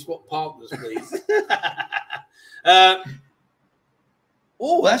 "Can we swap partners, please?"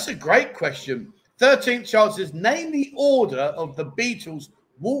 Oh, that's a great question. 13th child says, name the order of the Beatles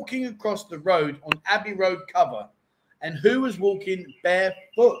walking across the road on Abbey Road cover, and who was walking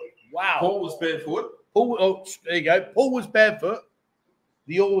barefoot. Wow. Paul was barefoot. Oh, there you go. Paul was barefoot.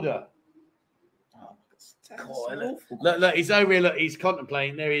 The order. Oh, look, he's over here. Look, he's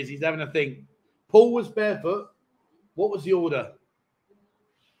contemplating. There he is. He's having a think. Paul was barefoot. What was the order?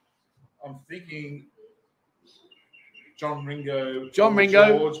 I'm thinking John Ringo,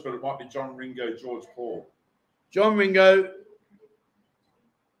 George, but it might be John Ringo, George, Paul. John Ringo,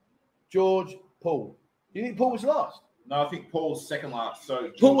 George, Paul. Do you think Paul was last? No, I think Paul's second last. So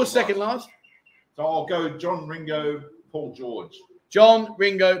George Paul was second last. So I'll go John Ringo, Paul, George. John,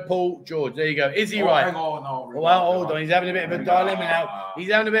 Ringo, Paul, George. There you go. Is he right? Hang on, no. Well, hold on. He's having a bit of a dilemma now.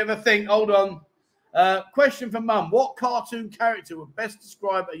 He's having a bit of a think. Hold on. Question for Mum. What cartoon character would best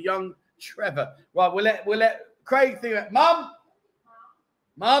describe a young Trevor? Right, we'll let Craig think about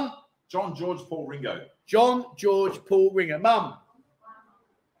Mum. John, George, Paul, Ringo. John, George, Paul, Ringo. Mum.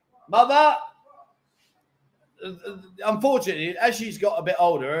 Mother. Unfortunately, as she's got a bit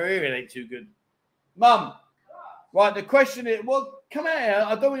older, her hearing ain't too good. Mum. Right, the question is, well, come out here.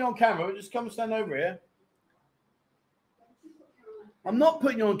 I don't want you on camera. Just come and stand over here. I'm not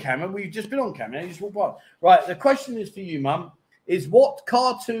putting you on camera. We've just been on camera. You just walk by. Right, the question is for you, Mum, is what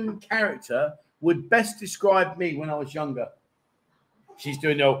cartoon character would best describe me when I was younger? She's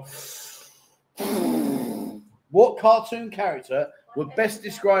doing no. What cartoon character would best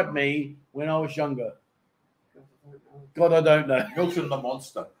describe me when I was younger? God, I don't know. Milton the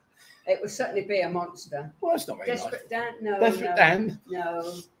Monster. It would certainly be a monster. Well, that's not very Desperate nice. Dan? No. Desperate Dan?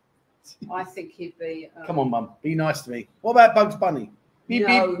 No. I think he'd be... Come on, Mum. Be nice to me. What about Bugs Bunny? Beep,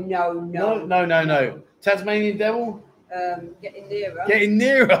 No. Tasmanian Devil? Getting nearer. Getting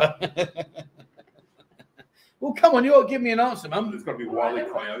nearer. Well, come on. You got to give me an answer, Mum. It's got to be Wile E.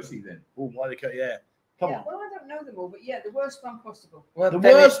 Coyote then. Oh, Wile E. Coyote, yeah. Come on. Well, I don't know them all, but yeah, the worst one possible. Well, the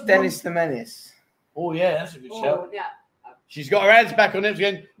worst Dennis the Menace. Oh, yeah, that's a good show. Yeah. She's got her hands back on it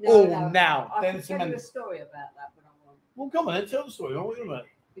again. Now. I can tell you a story about that, but I won't. Well, come on then. Tell the story. What are you about?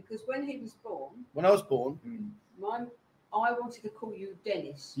 Because when he was born... When I was born... My I wanted to call you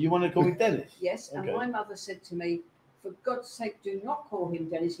Dennis. You want to call me Dennis? Yes, and Okay. my mother said to me, for God's sake, do not call him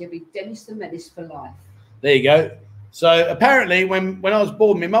Dennis. He'll be Dennis the Menace for life. There you go. So apparently when I was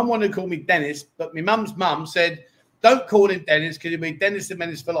born, my mum wanted to call me Dennis, but my mum's mum said, don't call him Dennis because he'll be Dennis the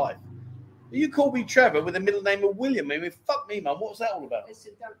Menace for life. You called me Trevor with a middle name of William. I mean, fuck me, mum. What's that all about?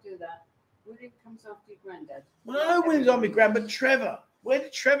 Listen, don't do that. William comes after your granddad. Well, I know William's on my grand, but Trevor. Where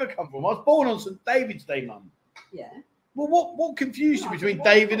did Trevor come from? I was born on St. David's Day, mum. Yeah. Well, what confused you No, I between didn't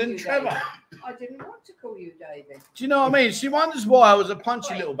want to David call and you Trevor? David. I didn't want to call you David. Do you know what I mean? She wonders why I was a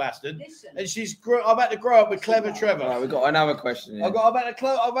punchy Wait, little bastard, listen. and I'm about to grow up with clever Trevor. Right, we've got another question here. I'm about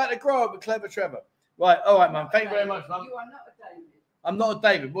to grow up with clever Trevor. Right, all right, mum. Thank you very much, mum. You are not a David. I'm not a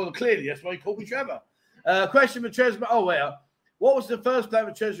David. Well, clearly that's why he called me Trevor. Question for Trevor. Oh, wait. What was the first plan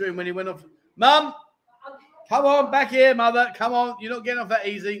for Trev's room when he went off? Mum, come on, back here, mother. Come on. You're not getting off that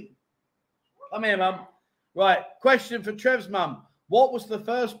easy. Come here, mum. Right. Question for Trev's mum. What was the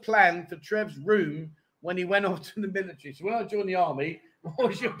first plan for Trev's room when he went off to the military? So when I joined the army, what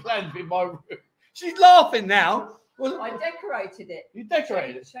was your plan in my room? She's laughing now. I decorated it. You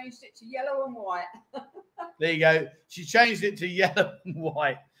decorated it? Changed it to yellow and white. There you go. She changed it to yellow and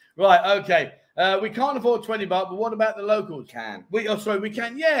white. Right, okay. We can't afford $20, but what about the locals? We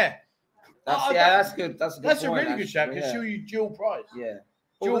can, yeah. That's good. That's a good That's point, a really good shout. actually, Can show you dual price. Yeah.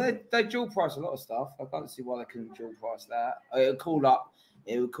 Well, they dual price a lot of stuff. I can't see why they couldn't dual price that.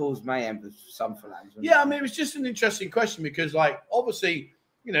 It would cause mayhem for some fillets. Yeah, I mean, it was just an interesting question because, like, obviously,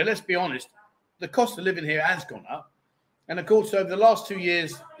 you know, let's be honest, the cost of living here has gone up. And of course, over the last 2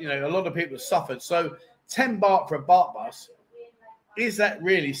 years, you know, a lot of people have suffered. So 10 baht for a BART bus, is that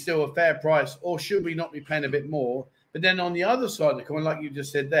really still a fair price, or should we not be paying a bit more? But then on the other side of the coin, like you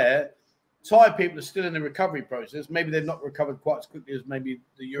just said there, Thai people are still in the recovery process. Maybe they've not recovered quite as quickly as maybe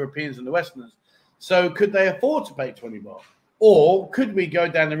the Europeans and the Westerners. So could they afford to pay 20 baht? Or could we go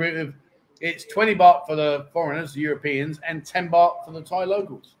down the route of it's 20 baht for the foreigners, the Europeans, and 10 baht for the Thai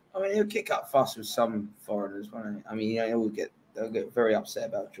locals? I mean, it'll kick up fuss with some foreigners, won't it? I mean, you know, they'll get very upset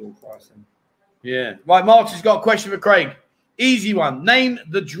about dual pricing. Yeah. Right, Marty's got a question for Craig. Easy one. Name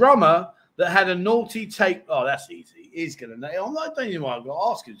the drummer that had a naughty take. Oh, that's easy. He's going to name. I don't even know why I've got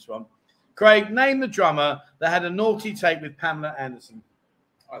to ask you this one. Craig, name the drummer that had a naughty take with Pamela Anderson.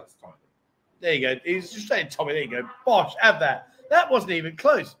 Oh, that's Tommy. There you go. He's just saying Tommy. There you go. Bosh, have that. That wasn't even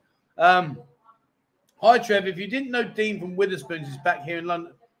close. Hi, Trev. If you didn't know Dean from Witherspoons is back here in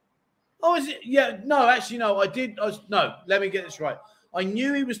London. Oh, is it? Yeah. No, actually, no. No, let me get this right. I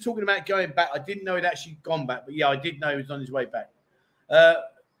knew he was talking about going back. I didn't know he'd actually gone back. But, yeah, I did know he was on his way back.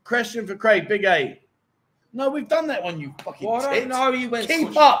 Question for Craig, Big A. No, we've done that one, you fucking tit. No, you went.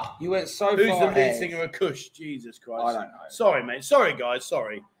 Keep up. You went so Who's far. Who's the lead singer of Kush? Jesus Christ. I don't know. Sorry, mate. Sorry, guys.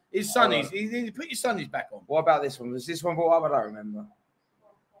 Sorry. His sunnies. Put your sunnies back on. What about this one? Was this one brought up? I don't remember.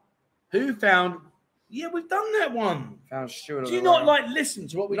 Who found? Yeah, we've done that one. Found Stuart. Do you not like listen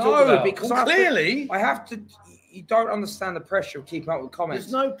to what we talk about? Because clearly I have to. You don't understand the pressure of keeping up with comments.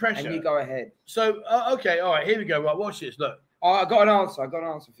 There's no pressure. And you go ahead. So okay, all right. Here we go. Right, watch this. Look. Oh, I got an answer.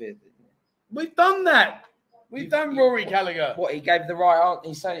 For you. We've done that. We've done Rory Gallagher. What, he gave the right answer?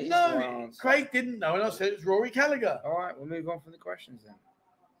 He said it is the right answer. Craig didn't know, and I said it's Rory Gallagher. All right, we'll move on from the questions then.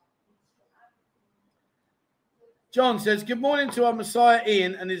 John says, good morning to our Messiah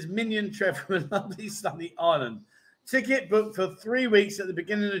Ian and his minion Trevor from lovely sunny Ireland. Ticket booked for 3 weeks at the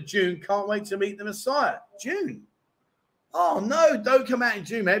beginning of June. Can't wait to meet the Messiah. June? Oh, no, don't come out in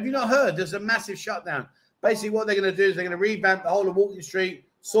June, mate. Have you not heard? There's a massive shutdown. Basically, what they're going to do is they're going to revamp the whole of Walking Street,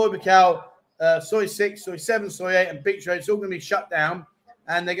 Soy Bacow, Soy 6, Soy 7, Soy 8, and Beach Road. It's all going to be shut down.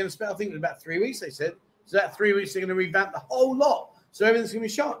 And they're going to spend, I think it was about 3 weeks, they said. So that 3 weeks, they're going to revamp the whole lot. So everything's going to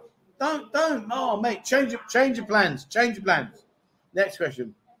be shut. Don't. Oh, mate, change your plans. Change your plans. Next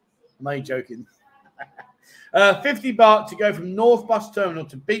question. I'm only joking. 50 baht to go from North Bus Terminal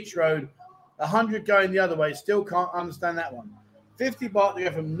to Beach Road. 100 going the other way. Still can't understand that one. 50 baht to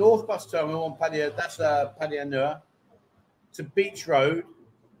go from North Bus Terminal on Pattaya, that's Pattaya Nua, to Beach Road.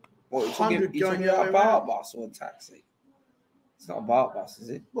 What, you're talking about a BART bus or a taxi? It's not a BART bus, is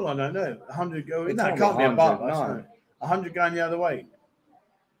it? Well, I don't know. 100 going. No, it can't be a BART bus. No. 100 going the other way.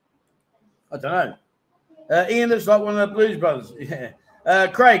 I don't know. Ian looks like one of the Blues Brothers. Yeah.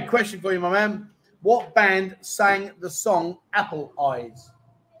 Craig, question for you, my man. What band sang the song Apple Eyes?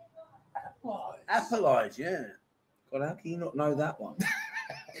 Apple Eyes, yeah. God, how can you not know that one?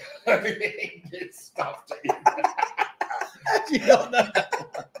 It's stuffed in. How do you not know that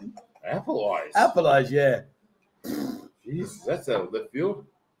one? Apple Eyes. Apple Eyes, yeah. Jesus, that's out of left field.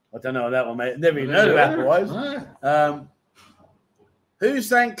 I don't know that one, mate. Never even heard of Apple Eyes. Who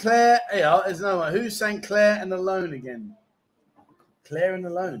sang Claire? Yeah, there's another one. Who sang Claire and Alone again? Declaring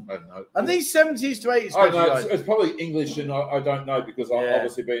alone. I don't know. Are these 70s to 80s? Oh no, it's probably English, and I don't know because I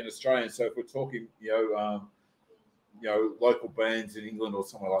obviously being Australian. So if we're talking, local bands in England or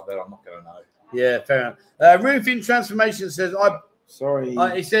somewhere like that, I'm not going to know. Yeah, fair enough. Roofing Transformation says,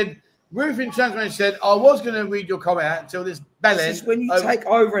 he said, Roofing Transformation said, I was going to read your comment out until this bell end. It's when you take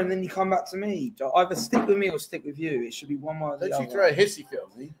over and then you come back to me. Either stick with me or stick with you. It should be one way or the other. Don't you throw a hissy fit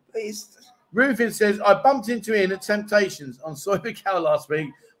on me? Please. Roofing says, I bumped into Ian at Temptations on Soy Cow last week.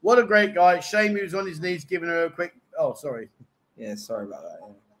 What a great guy. Shame he was on his knees giving her a quick... Oh, sorry. Yeah, sorry about that.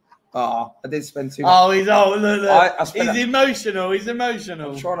 Yeah. Oh, I did spend too much. Oh, look. He's emotional. He's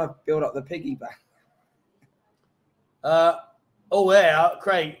emotional. I'm trying to build up the piggy bank.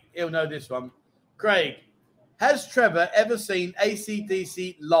 Craig, he'll know this one. Craig, has Trevor ever seen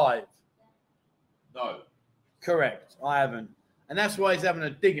AC/DC live? No. Correct. I haven't. And that's why he's having a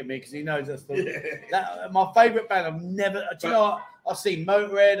dig at me because he knows that's my favourite band. I've never, do you know what? I've seen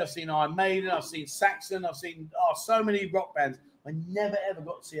Motorhead, I've seen Iron Maiden, I've seen Saxon, I've seen so many rock bands. I never ever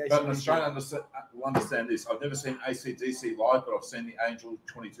got to see AC/DC. But an Australian will understand this. I've never seen AC/DC live, but I've seen the Angel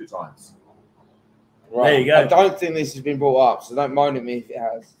 22 times. Right. There you go. I don't think this has been brought up, so don't moan at me if it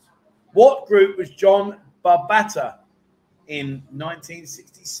has. What group was John Barbata in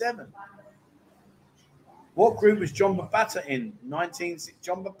 1967? What group was John Barbata in?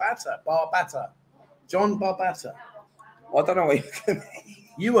 John Barbata. I don't know what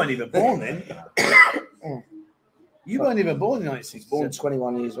you weren't even born then. You weren't even born in 1967. Born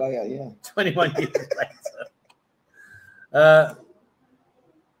 21 years later, yeah. 21 years later.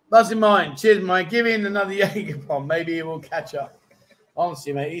 Buzzing mine. Cheers, mate. Give in another Jaeger bomb. Maybe he will catch up.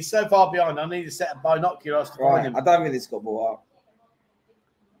 Honestly, mate, he's so far behind. I need a set of binoculars to find him. I don't think this got brought up.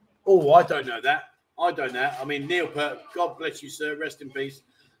 Oh, I don't know that. I mean, Neil Peart, God bless you, sir. Rest in peace.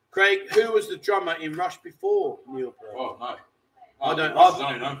 Craig, who was the drummer in Rush before Neil Peart? Oh, no. I don't. I've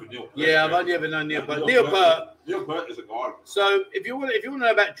only known for Neil Peart. Yeah, I've only ever known Neil Peart. Neil Peart is a guy. So if you want to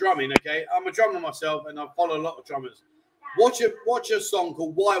know about drumming, okay, I'm a drummer myself, and I follow a lot of drummers. Watch a song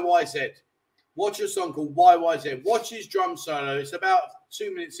called YYZ. Watch his drum solo. It's about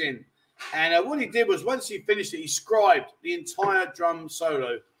 2 minutes in, and what he did was once he finished it, he scribed the entire drum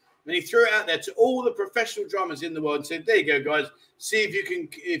solo, and he threw it out there to all the professional drummers in the world and said, "There you go, guys. See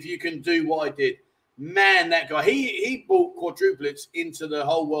if you can do what I did." Man, that guy, he brought quadruplets into the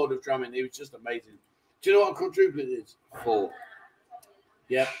whole world of drumming. He was just amazing. Do you know what a quadruplet is? 4.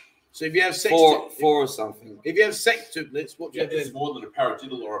 Yeah. So if you have four or something. If you have sextuplets, what do you have? It's more than a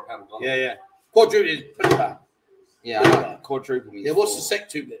paradiddle or a paddle. Yeah. Quadruplet is. Yeah, quadruple means. Yeah, what's the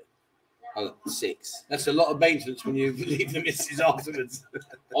sextuplet? 6. That's a lot of maintenance when you leave the missus afterwards.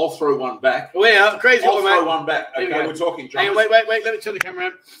 I'll throw one back. Oh, yeah, crazy. I'll throw one back. Okay, we're talking drummers. Hey, wait. Let me turn the camera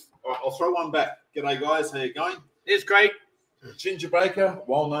on. All right, I'll throw one back. G'day, guys. How you going? It's great. Ginger Baker,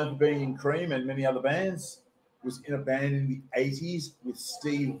 well known for being in Cream and many other bands, was in a band in the 80s with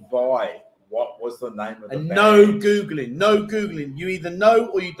Steve Vai. What was the name of the band? No Googling. You either know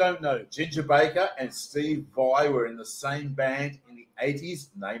or you don't know. Ginger Baker and Steve Vai were in the same band in the 80s.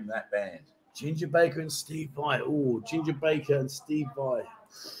 Name that band. Ginger Baker and Steve Vai. Oh, Ginger Baker and Steve Vai.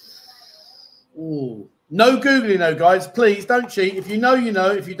 Oh, no Googling, though, guys. Please don't cheat. If you know, you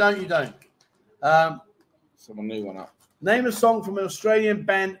know. If you don't, you don't. Someone new one up. Name a song from an Australian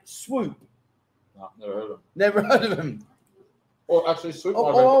band, Swoop. No, never heard of them. Never heard of them. Well, actually, Swoop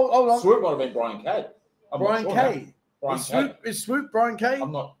might have been Brian Cade. Brian Cade. Is Swoop Brian Cade?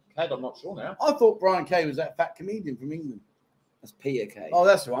 I'm not sure now. I thought Brian Cade was that fat comedian from England. That's Peter Cade. Oh,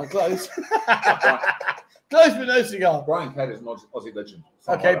 that's the one. Close. Close but no cigar. Brian Cade is an Aussie legend.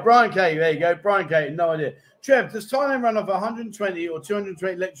 Okay, Brian Cade. There you go. Brian Cade. No idea. Trev, does Thailand run off 120 or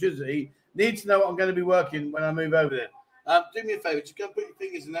 220 electricity? Need to know what I'm going to be working when I move over there. Do me a favour. Just go put your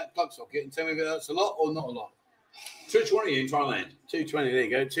fingers in that plug socket and tell me if that's a lot or not a lot. 220 in Thailand. 220. There you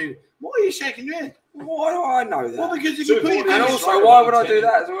go. Why are you shaking your head? Why do I know that? Well, because if you put your and also, why would I do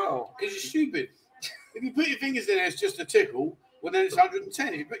that as well? Because you're stupid. If you put your fingers in there, it's just a tickle. Well, then it's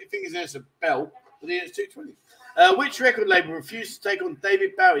 110. If you put your fingers in there, it's a belt. Well, then it's 220. Which record label refused to take on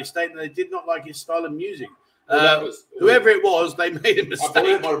David Bowie, stating they did not like his style of music? Whoever it was, they made a mistake. I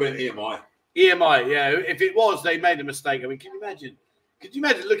believe it might have been EMI. EMI, yeah. If it was, they made a mistake. I mean, can you imagine? Could you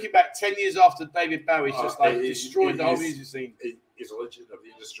imagine looking back 10 years after David Bowie's just destroyed the whole music scene? He's a legend of the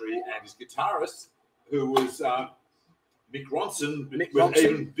industry, and his guitarist, who was Mick Ronson, was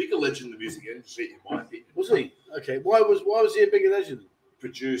even bigger legend in the music industry, in my opinion. Was he? Okay. Why was he a bigger legend? It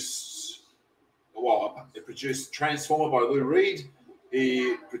produced Transformer by Lou Reed.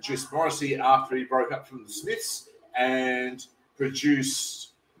 He produced Morrissey after he broke up from the Smiths, and produced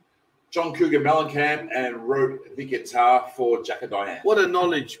John Cougar Mellencamp and wrote the guitar for Jack and Diane. What a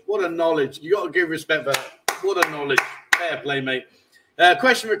knowledge. What a knowledge. You got to give respect for that. What a knowledge. Fair play, mate.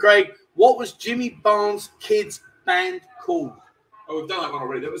 Question for Craig. What was Jimmy Barnes' kids' band called? Oh, we've done that one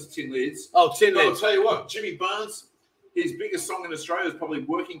already. That was Tin Lids. Oh, Tin Lids. I'll tell you what, Jimmy Barnes, his biggest song in Australia is probably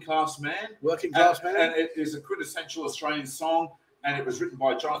Working Class Man. Working Class Man. And it is a quintessential Australian song, and it was written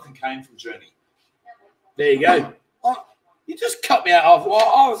by Jonathan Cain from Journey. There you go. Oh, you just cut me out of. Well,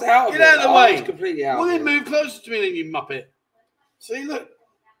 I was out of it. Get out of the way. I was completely out. Well, then move closer to me, then, you muppet. See, look.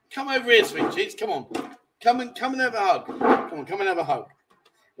 Come over here, sweet cheeks. Come on. Come and have a hug. Come on, come and have a hug.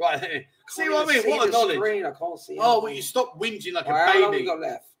 Right. See what I mean? What a knowledge. Screen. I can't see. Oh, well, you stop whinging like a baby. How long we got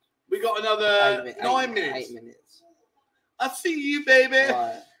left? We got another 9 minutes. 8 minutes. I see you, baby.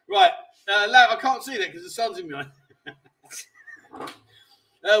 Right. I can't see that because the sun's in my eye.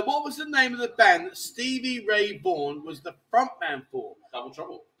 What was the name of the band that Stevie Ray Vaughan was the frontman for? Double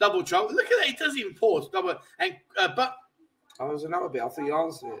Trouble. Double Trouble. Look at that. He doesn't even pause. Double. And but. Oh, there's another bit. I thought you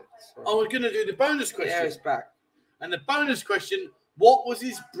answered it. Sorry. I was going to do the bonus question. Yeah, it's back. And the bonus question: what was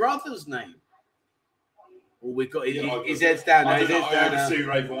his brother's name? Oh, we've got his head's down now. His head's down now.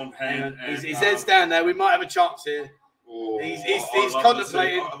 Ray Vaughan hand, his head's down now. We might have a chance here. Oh, he's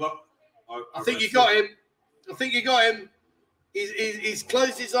contemplating. I think you got him. I think you got him. He's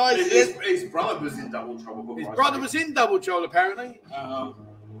closed his eyes. His brother was in Double Trouble. His brother was in Double Trouble, apparently.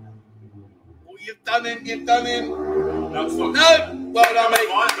 You've done him. You've done him. No, it's not. No. Well done,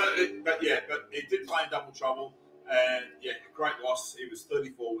 mate. But he did play in Double Trouble. And yeah, great loss. He was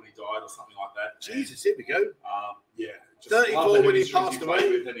 34 when he died, or something like that. Jesus, here we go. Yeah, 34 when he passed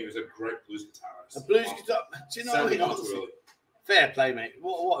away. And he was a great blues guitarist. A blues guitar. Do you know what really. Fair play, mate.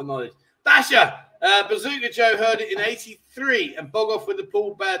 What a knowledge. Basher, Bazooka Joe heard it in '83 and bog off with the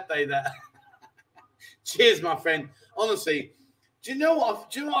Paul Bad Day. That. Cheers, my friend. Honestly, do you know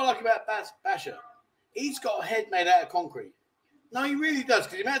what I like about Basher? He's got a head made out of concrete. No, he really does,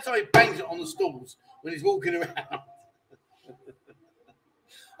 because the amount of time he bangs it on the stalls when he's walking around.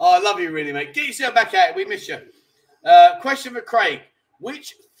 Oh, I love you, really, mate. Get yourself back out. We miss you. Question for Craig.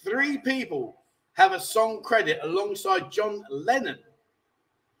 Which 3 people have a song credit alongside John Lennon?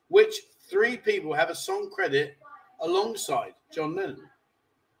 Which 3 people have a song credit alongside John Lennon?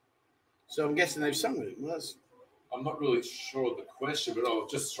 So I'm guessing they've sung with him. Well, I'm not really sure of the question, but I'll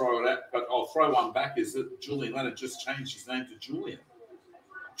just throw it out. But I'll throw one back. Is that Julian Lennon just changed his name to Julian?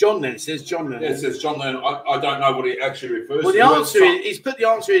 John Lennon. It says John Lennon. Yeah, it says John Lennon. I don't know what he actually refers to. Well, the answer is, he's put the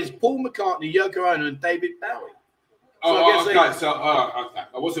answer is Paul McCartney, Yoko Ono, and David Bowie. So okay. Okay.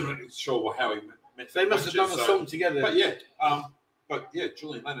 I wasn't really sure how he meant. They must have done a song together. But yeah,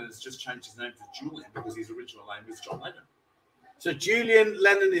 Julian Lennon has just changed his name to Julian because his original name was John Lennon. So Julian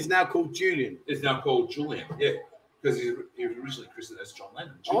Lennon is now called Julian. Is now called Julian. Yeah. Because he was originally christened as John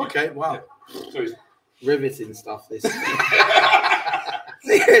Lennon. Oh, okay, wow. Yeah. So he's riveting stuff, this.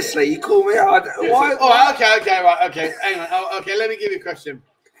 Seriously, you call me out. Why? Oh, okay, right, okay. Hang on. Oh, okay, let me give you a question.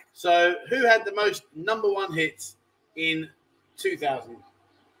 So, who had the most #1 hits in 2000?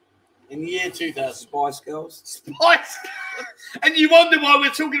 In the year 2000? Spice Girls. Spice Girls? And you wonder why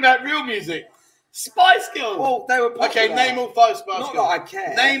we're talking about real music. Spice Girls. Well, they were popular. Okay, name all 5 Spice Not Girls. Not that I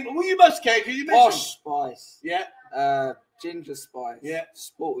care. Name. Well, you must care because you mentioned. Posh Spice. Yeah. Ginger Spice. Yeah.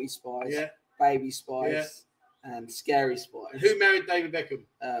 Sporty Spice. Yeah. Baby Spice. Yeah. And Scary Spice. And who married David Beckham?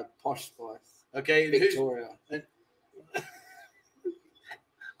 Posh Spice. Okay. And Victoria. I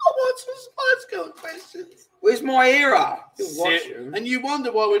want some Spice Girl questions. Where's my era? And you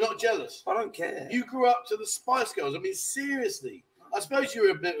wonder why we're not jealous. I don't care. You grew up to the Spice Girls. I mean, seriously. I suppose you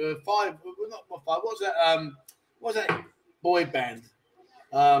were a bit of a 5. Well, not 5. What was that boy band?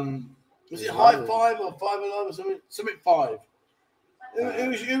 Was it High 5 or 5 Alive or something? Something 5. It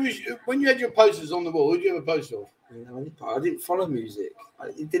was when you had your posters on the wall. Who did you have a poster of? I didn't follow music.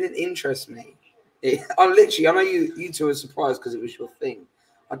 It didn't interest me. I know you two were surprised because it was your thing.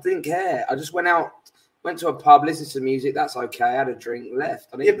 I didn't care. I just went to a pub, listened to music. That's okay. I had a drink,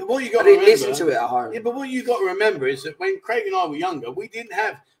 left. But what you got? I didn't listen to it at home. Yeah, but what you got to remember is that when Craig and I were younger, we didn't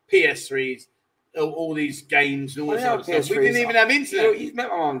have PS3s, all these games, and all this other stuff. We didn't even have internet. You've met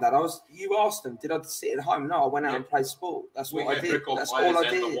my mum and dad. You asked them, did I sit at home? No, I went out and played sport. That's what I did. That's all I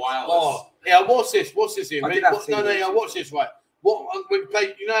did. Oh, yeah. What's this? What's this here? Ready? No. Watch this. Right. What we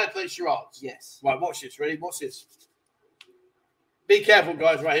play? You know how to play charades? Yes. Right. Watch this. Ready? What's this? Be careful,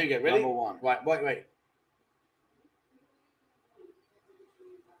 guys. Right, here we go. Ready? #1. Right, wait.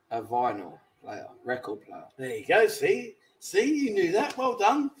 A vinyl player, record player. There you go. See, you knew that. Well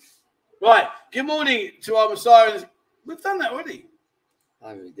done. Right. Good morning to our Messiahs. We've done that already.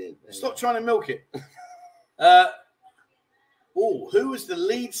 Oh, we did. Stop trying to milk it. Oh, who was the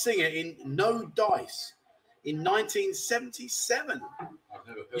lead singer in No Dice in 1977?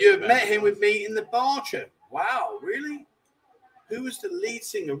 You have met him with me in the bar chair. Wow, really? Who was the lead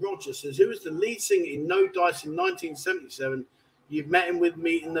singer? Roger says, who was the lead singer in No Dice in 1977? You've met him with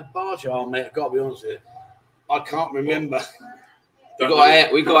me in the bar chair. Oh, mate, I've got to be honest with you. I can't remember. We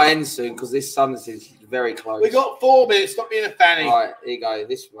got to end soon because this sun's is very close. We got 4 minutes. Stop being a fanny. All right, here you go.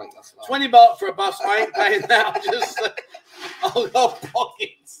 This will make us laugh. $20 for a bus. I ain't paying that. I'm just, I've got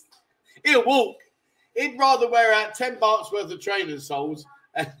pockets. He'll walk. He'd rather wear out $10 worth of trainer soles.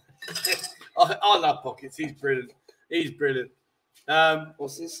 I love pockets. He's brilliant. He's brilliant.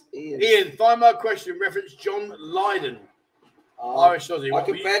 What's this? Ian. Ian, find my question. Reference John Lydon. Irish Aussie. I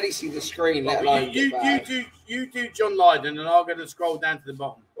can barely see the screen. You do John Lydon, and I'm going to scroll down to the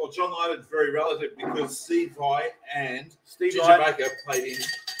bottom. Well, John Lydon's very relative because Steve Vai and Ginger Baker played in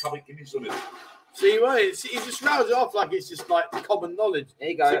Public Image Limited. See, well, he just rails it off like it's just like common knowledge. There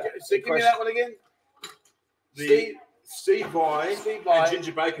you go. So give me that one again. Steve Vai and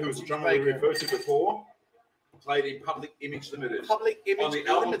Ginger Baker, who was a drummer we referred to before, played in Public Image Limited. Public Image on the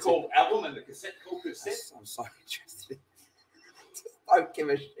album called Album and the cassette called Cassette. I'm so interested. Don't give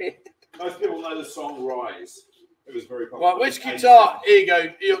a shit. Most people know the song Rise. It was very popular. Right, which guitar? Here you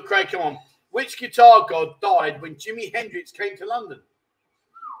go. Craig, come on. Which guitar god died when Jimi Hendrix came to London?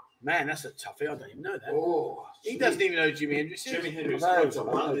 Man, that's a toughie. I don't even know that. Oh, he doesn't even know who Jimi Hendrix is. Jimi Hendrix came to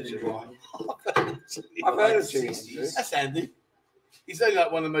London. I've heard of Jimi Hendrix. That's handy. He's only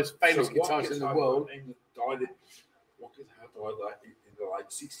like one of the most famous guitarists in the world. Died in the late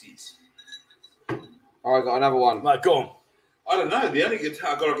 60s. All right, got another one. Right, go on. I don't know. The only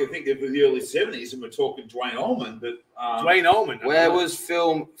guitar god I can think of in the early 70s, and we're talking Dwayne Allman, but Dwayne Allman. Where was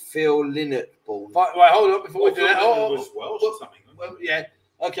Phil Lynott born? Right, hold on before we do that. Oh, was Welsh or something. Well, yeah.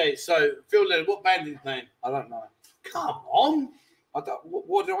 Okay, so Phil Lynott, what band did he play? I don't know. Come on. I don't.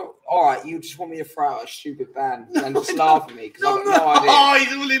 What do I? All right, you just want me to throw out a stupid band and just laugh at me because I've got no idea. Oh,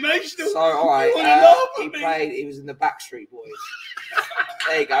 he's all emotional. So all right, he was in the Backstreet Boys.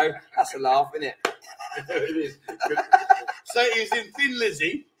 There you go. That's a laugh, isn't it? It is. So he was in Thin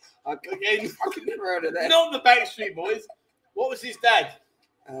Lizzy. Again, fucking never heard of that. Not the Backstreet Boys. What was his dad?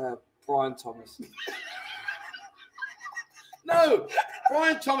 Brian Thomas. No,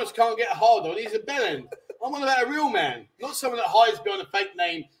 Brian Thomas can't get a hard on. He's a bellend. I'm on about a real man, not someone that hides behind a fake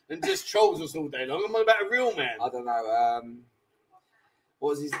name and just trolls us all day long. I'm on about a real man. I don't know. What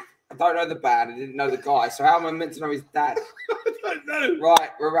was his? I don't know the band. I didn't know the guy. So how am I meant to know his dad? I don't know.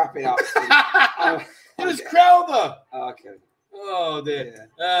 Right, we're wrapping up. It was Crowther. Okay. Oh dear.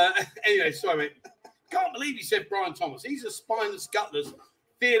 Yeah. Anyway, sorry, mate. Can't believe you said Brian Thomas. He's a spineless, gutless,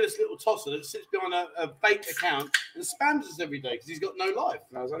 fearless little tosser that sits behind a fake account and spams us every day because he's got no life.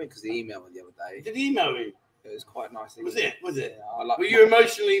 No, it was only because he emailed me the other day. Did he email you? It was quite nice. Was it? Was it? Yeah, were you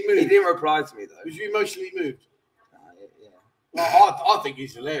emotionally moved? He didn't reply to me though. Was you emotionally moved? Yeah. Well, I think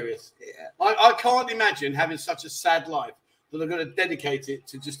he's hilarious. Yeah. I can't imagine having such a sad life that I'm going to dedicate it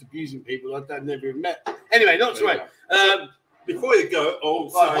to just abusing people I've never even met. Anyway, not to worry. Before you go,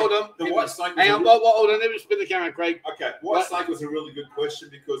 hold on. The White Snake. Hang on, hold on. Let me spin the camera, Craig. Okay, White Snake was a really good question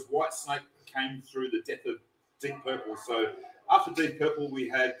because White Snake came through the death of Deep Purple. So after Deep Purple, we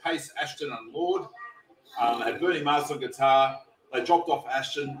had Pace, Ashton, and Lord. They had Bernie Mars on guitar. They dropped off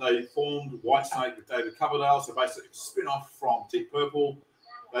Ashton. They formed White Snake with David Coverdale. So basically, a spin-off from Deep Purple.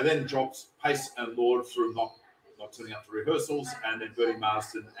 They then dropped Pace and Lord through not turning up to rehearsals, and then Bernie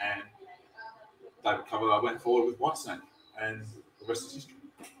Marsden and David Coverdale went forward with White Snake. And the rest is history.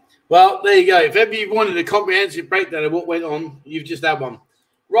 Well, there you go. If ever you wanted a comprehensive breakdown of what went on, you've just had one.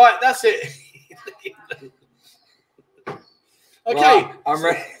 Right, that's it. Okay. Right, I'm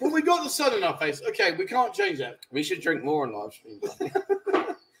ready. Well, we got the sun in our face. Okay, we can't change that. We should drink more on live stream.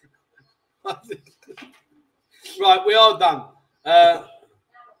 Right, we are done.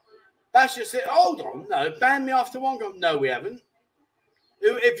 Basher said, hold on. No, ban me after one go. No, we haven't.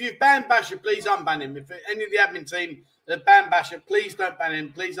 If you've banned Basher, please unban him. If any of the admin team that ban Basher, please don't ban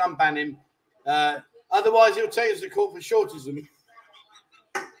him. Please unban him. Otherwise, he'll take us to court for shortism.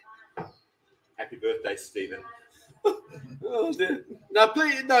 Happy birthday, Stephen. Oh dear. No,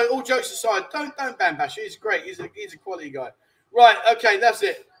 please, no. All jokes aside, don't ban Basher. He's great. He's a quality guy. Right. Okay, that's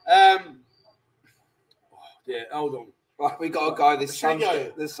it. Oh dear. Hold on. Right, we got to go. The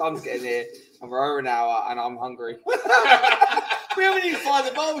sun's getting here, and we're over an hour, and I'm hungry. We haven't even fired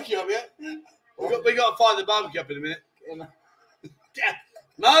the barbecue up yet. We got to fire the barbecue up in a minute.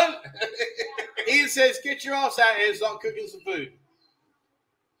 No. Ian says, "Get your ass out here and start cooking some food."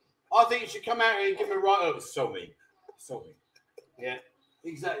 I think you should come out here and give him a right up. So mean. Yeah,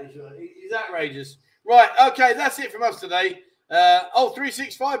 exactly. He's outrageous. Right. Okay, that's it from us today. Oh,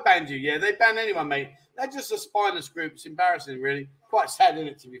 365 banned you. Yeah, they ban anyone, mate. They're just a spineless group. It's embarrassing, really. Quite sad, isn't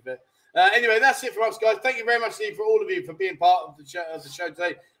it, to be fair? Anyway, that's it for us, guys. Thank you very much, Steve, for all of you for being part of the show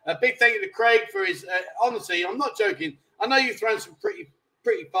today. A big thank you to Craig for his. Honestly, I'm not joking. I know you've thrown some pretty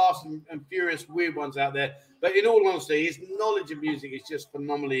fast and furious, weird ones out there, but in all honesty, his knowledge of music is just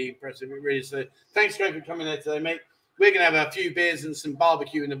phenomenally impressive. It really is. So, thanks, Craig, for coming there today, mate. We're gonna have a few beers and some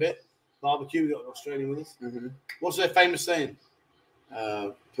barbecue in a bit. Barbecue, we got an Australian with us. Mm-hmm. What's their famous saying?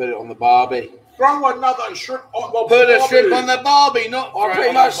 Put it on the barbie. Throw another shrimp on the Put a shrimp on the barbie, not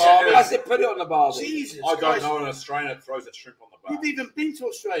pretty much. I said put it on the barbie. Jesus I don't Christ. know an Australian that throws a shrimp on the barbie. You've even been to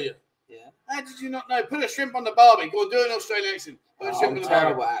Australia. Yeah. How did you not know? Put a shrimp on the barbie. Go on, do an Australian accent. Put a shrimp on the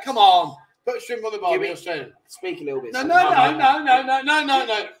barbie. Accent. Come on. Put a shrimp on the barbie, Australian. Speak a little bit. No. Come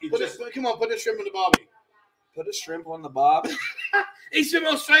on, put a shrimp on the barbie. Put a shrimp on the barbie. He's from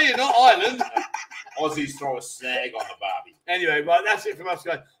Australia, not Ireland. Aussies throw a snag on the barbie. Anyway, right, that's it from us,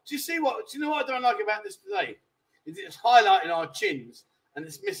 guys. Do you know what I don't like about this today? Is it's highlighting our chins and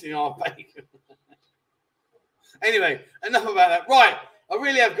it's missing our bacon. Anyway, enough about that. Right, I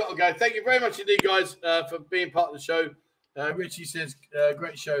really have got to go. Thank you very much indeed, guys, for being part of the show. Richie says,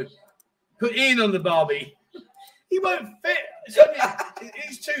 great show. Put Ian on the barbie. He won't fit.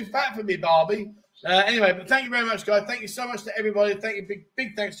 He's too fat for me, Barbie. Anyway, but thank you very much, guys. Thank you so much to everybody. Thank you.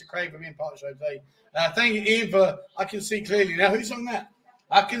 Big thanks to Craig for being part of the show today. Thank you, Ian, for I Can See Clearly Now. Who sung that?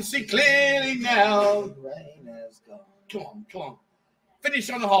 I can see clearly now. Rain has gone. Come on. Finish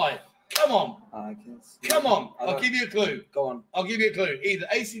on a high. Come on. I can see. Come on. I'll give you a clue. Go on. I'll give you a clue. Either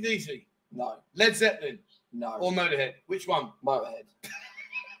AC/DC. No. Led Zeppelin. No. Or Motorhead. Which one? Motorhead.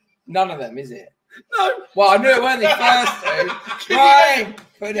 None of them, is it? No. Well, I knew it weren't the first two. Right.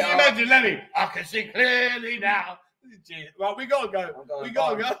 Put it on. Imagine, Lenny. I can see clearly now. Right, we got to go. We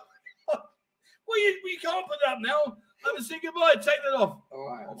got to go. Well, you can't put it up now. Have a say goodbye. Take that off. All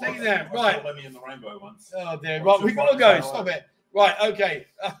right. Take it down. Right. Lemmy in the rainbow once. Oh, dear. Right, we got to go. Stop it. Right, okay.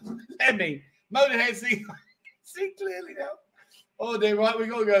 Lemmy. Motorhead, see clearly now. Oh, dear. Right, we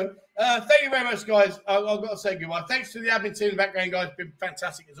got to go. Thank you very much, guys. I've got to say goodbye. Thanks to the admin team in the background, guys. It's been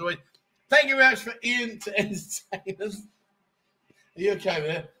fantastic as always. Thank you very much for Ian to entertain us. Are you okay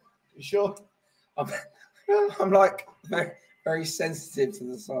with it? You sure? I'm like very, very sensitive to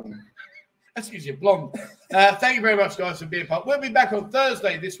the sun. That's because you're blonde. Thank you very much, guys, for being part. We'll be back on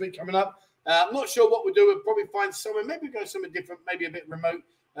Thursday this week coming up. I'm not sure what we'll do. We'll probably find somewhere. Maybe go somewhere different, maybe a bit remote.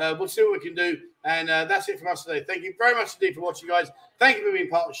 We'll see what we can do. And that's it from us today. Thank you very much indeed for watching, guys. Thank you for being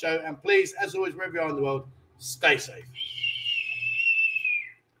part of the show. And please, as always, wherever you are in the world, stay safe.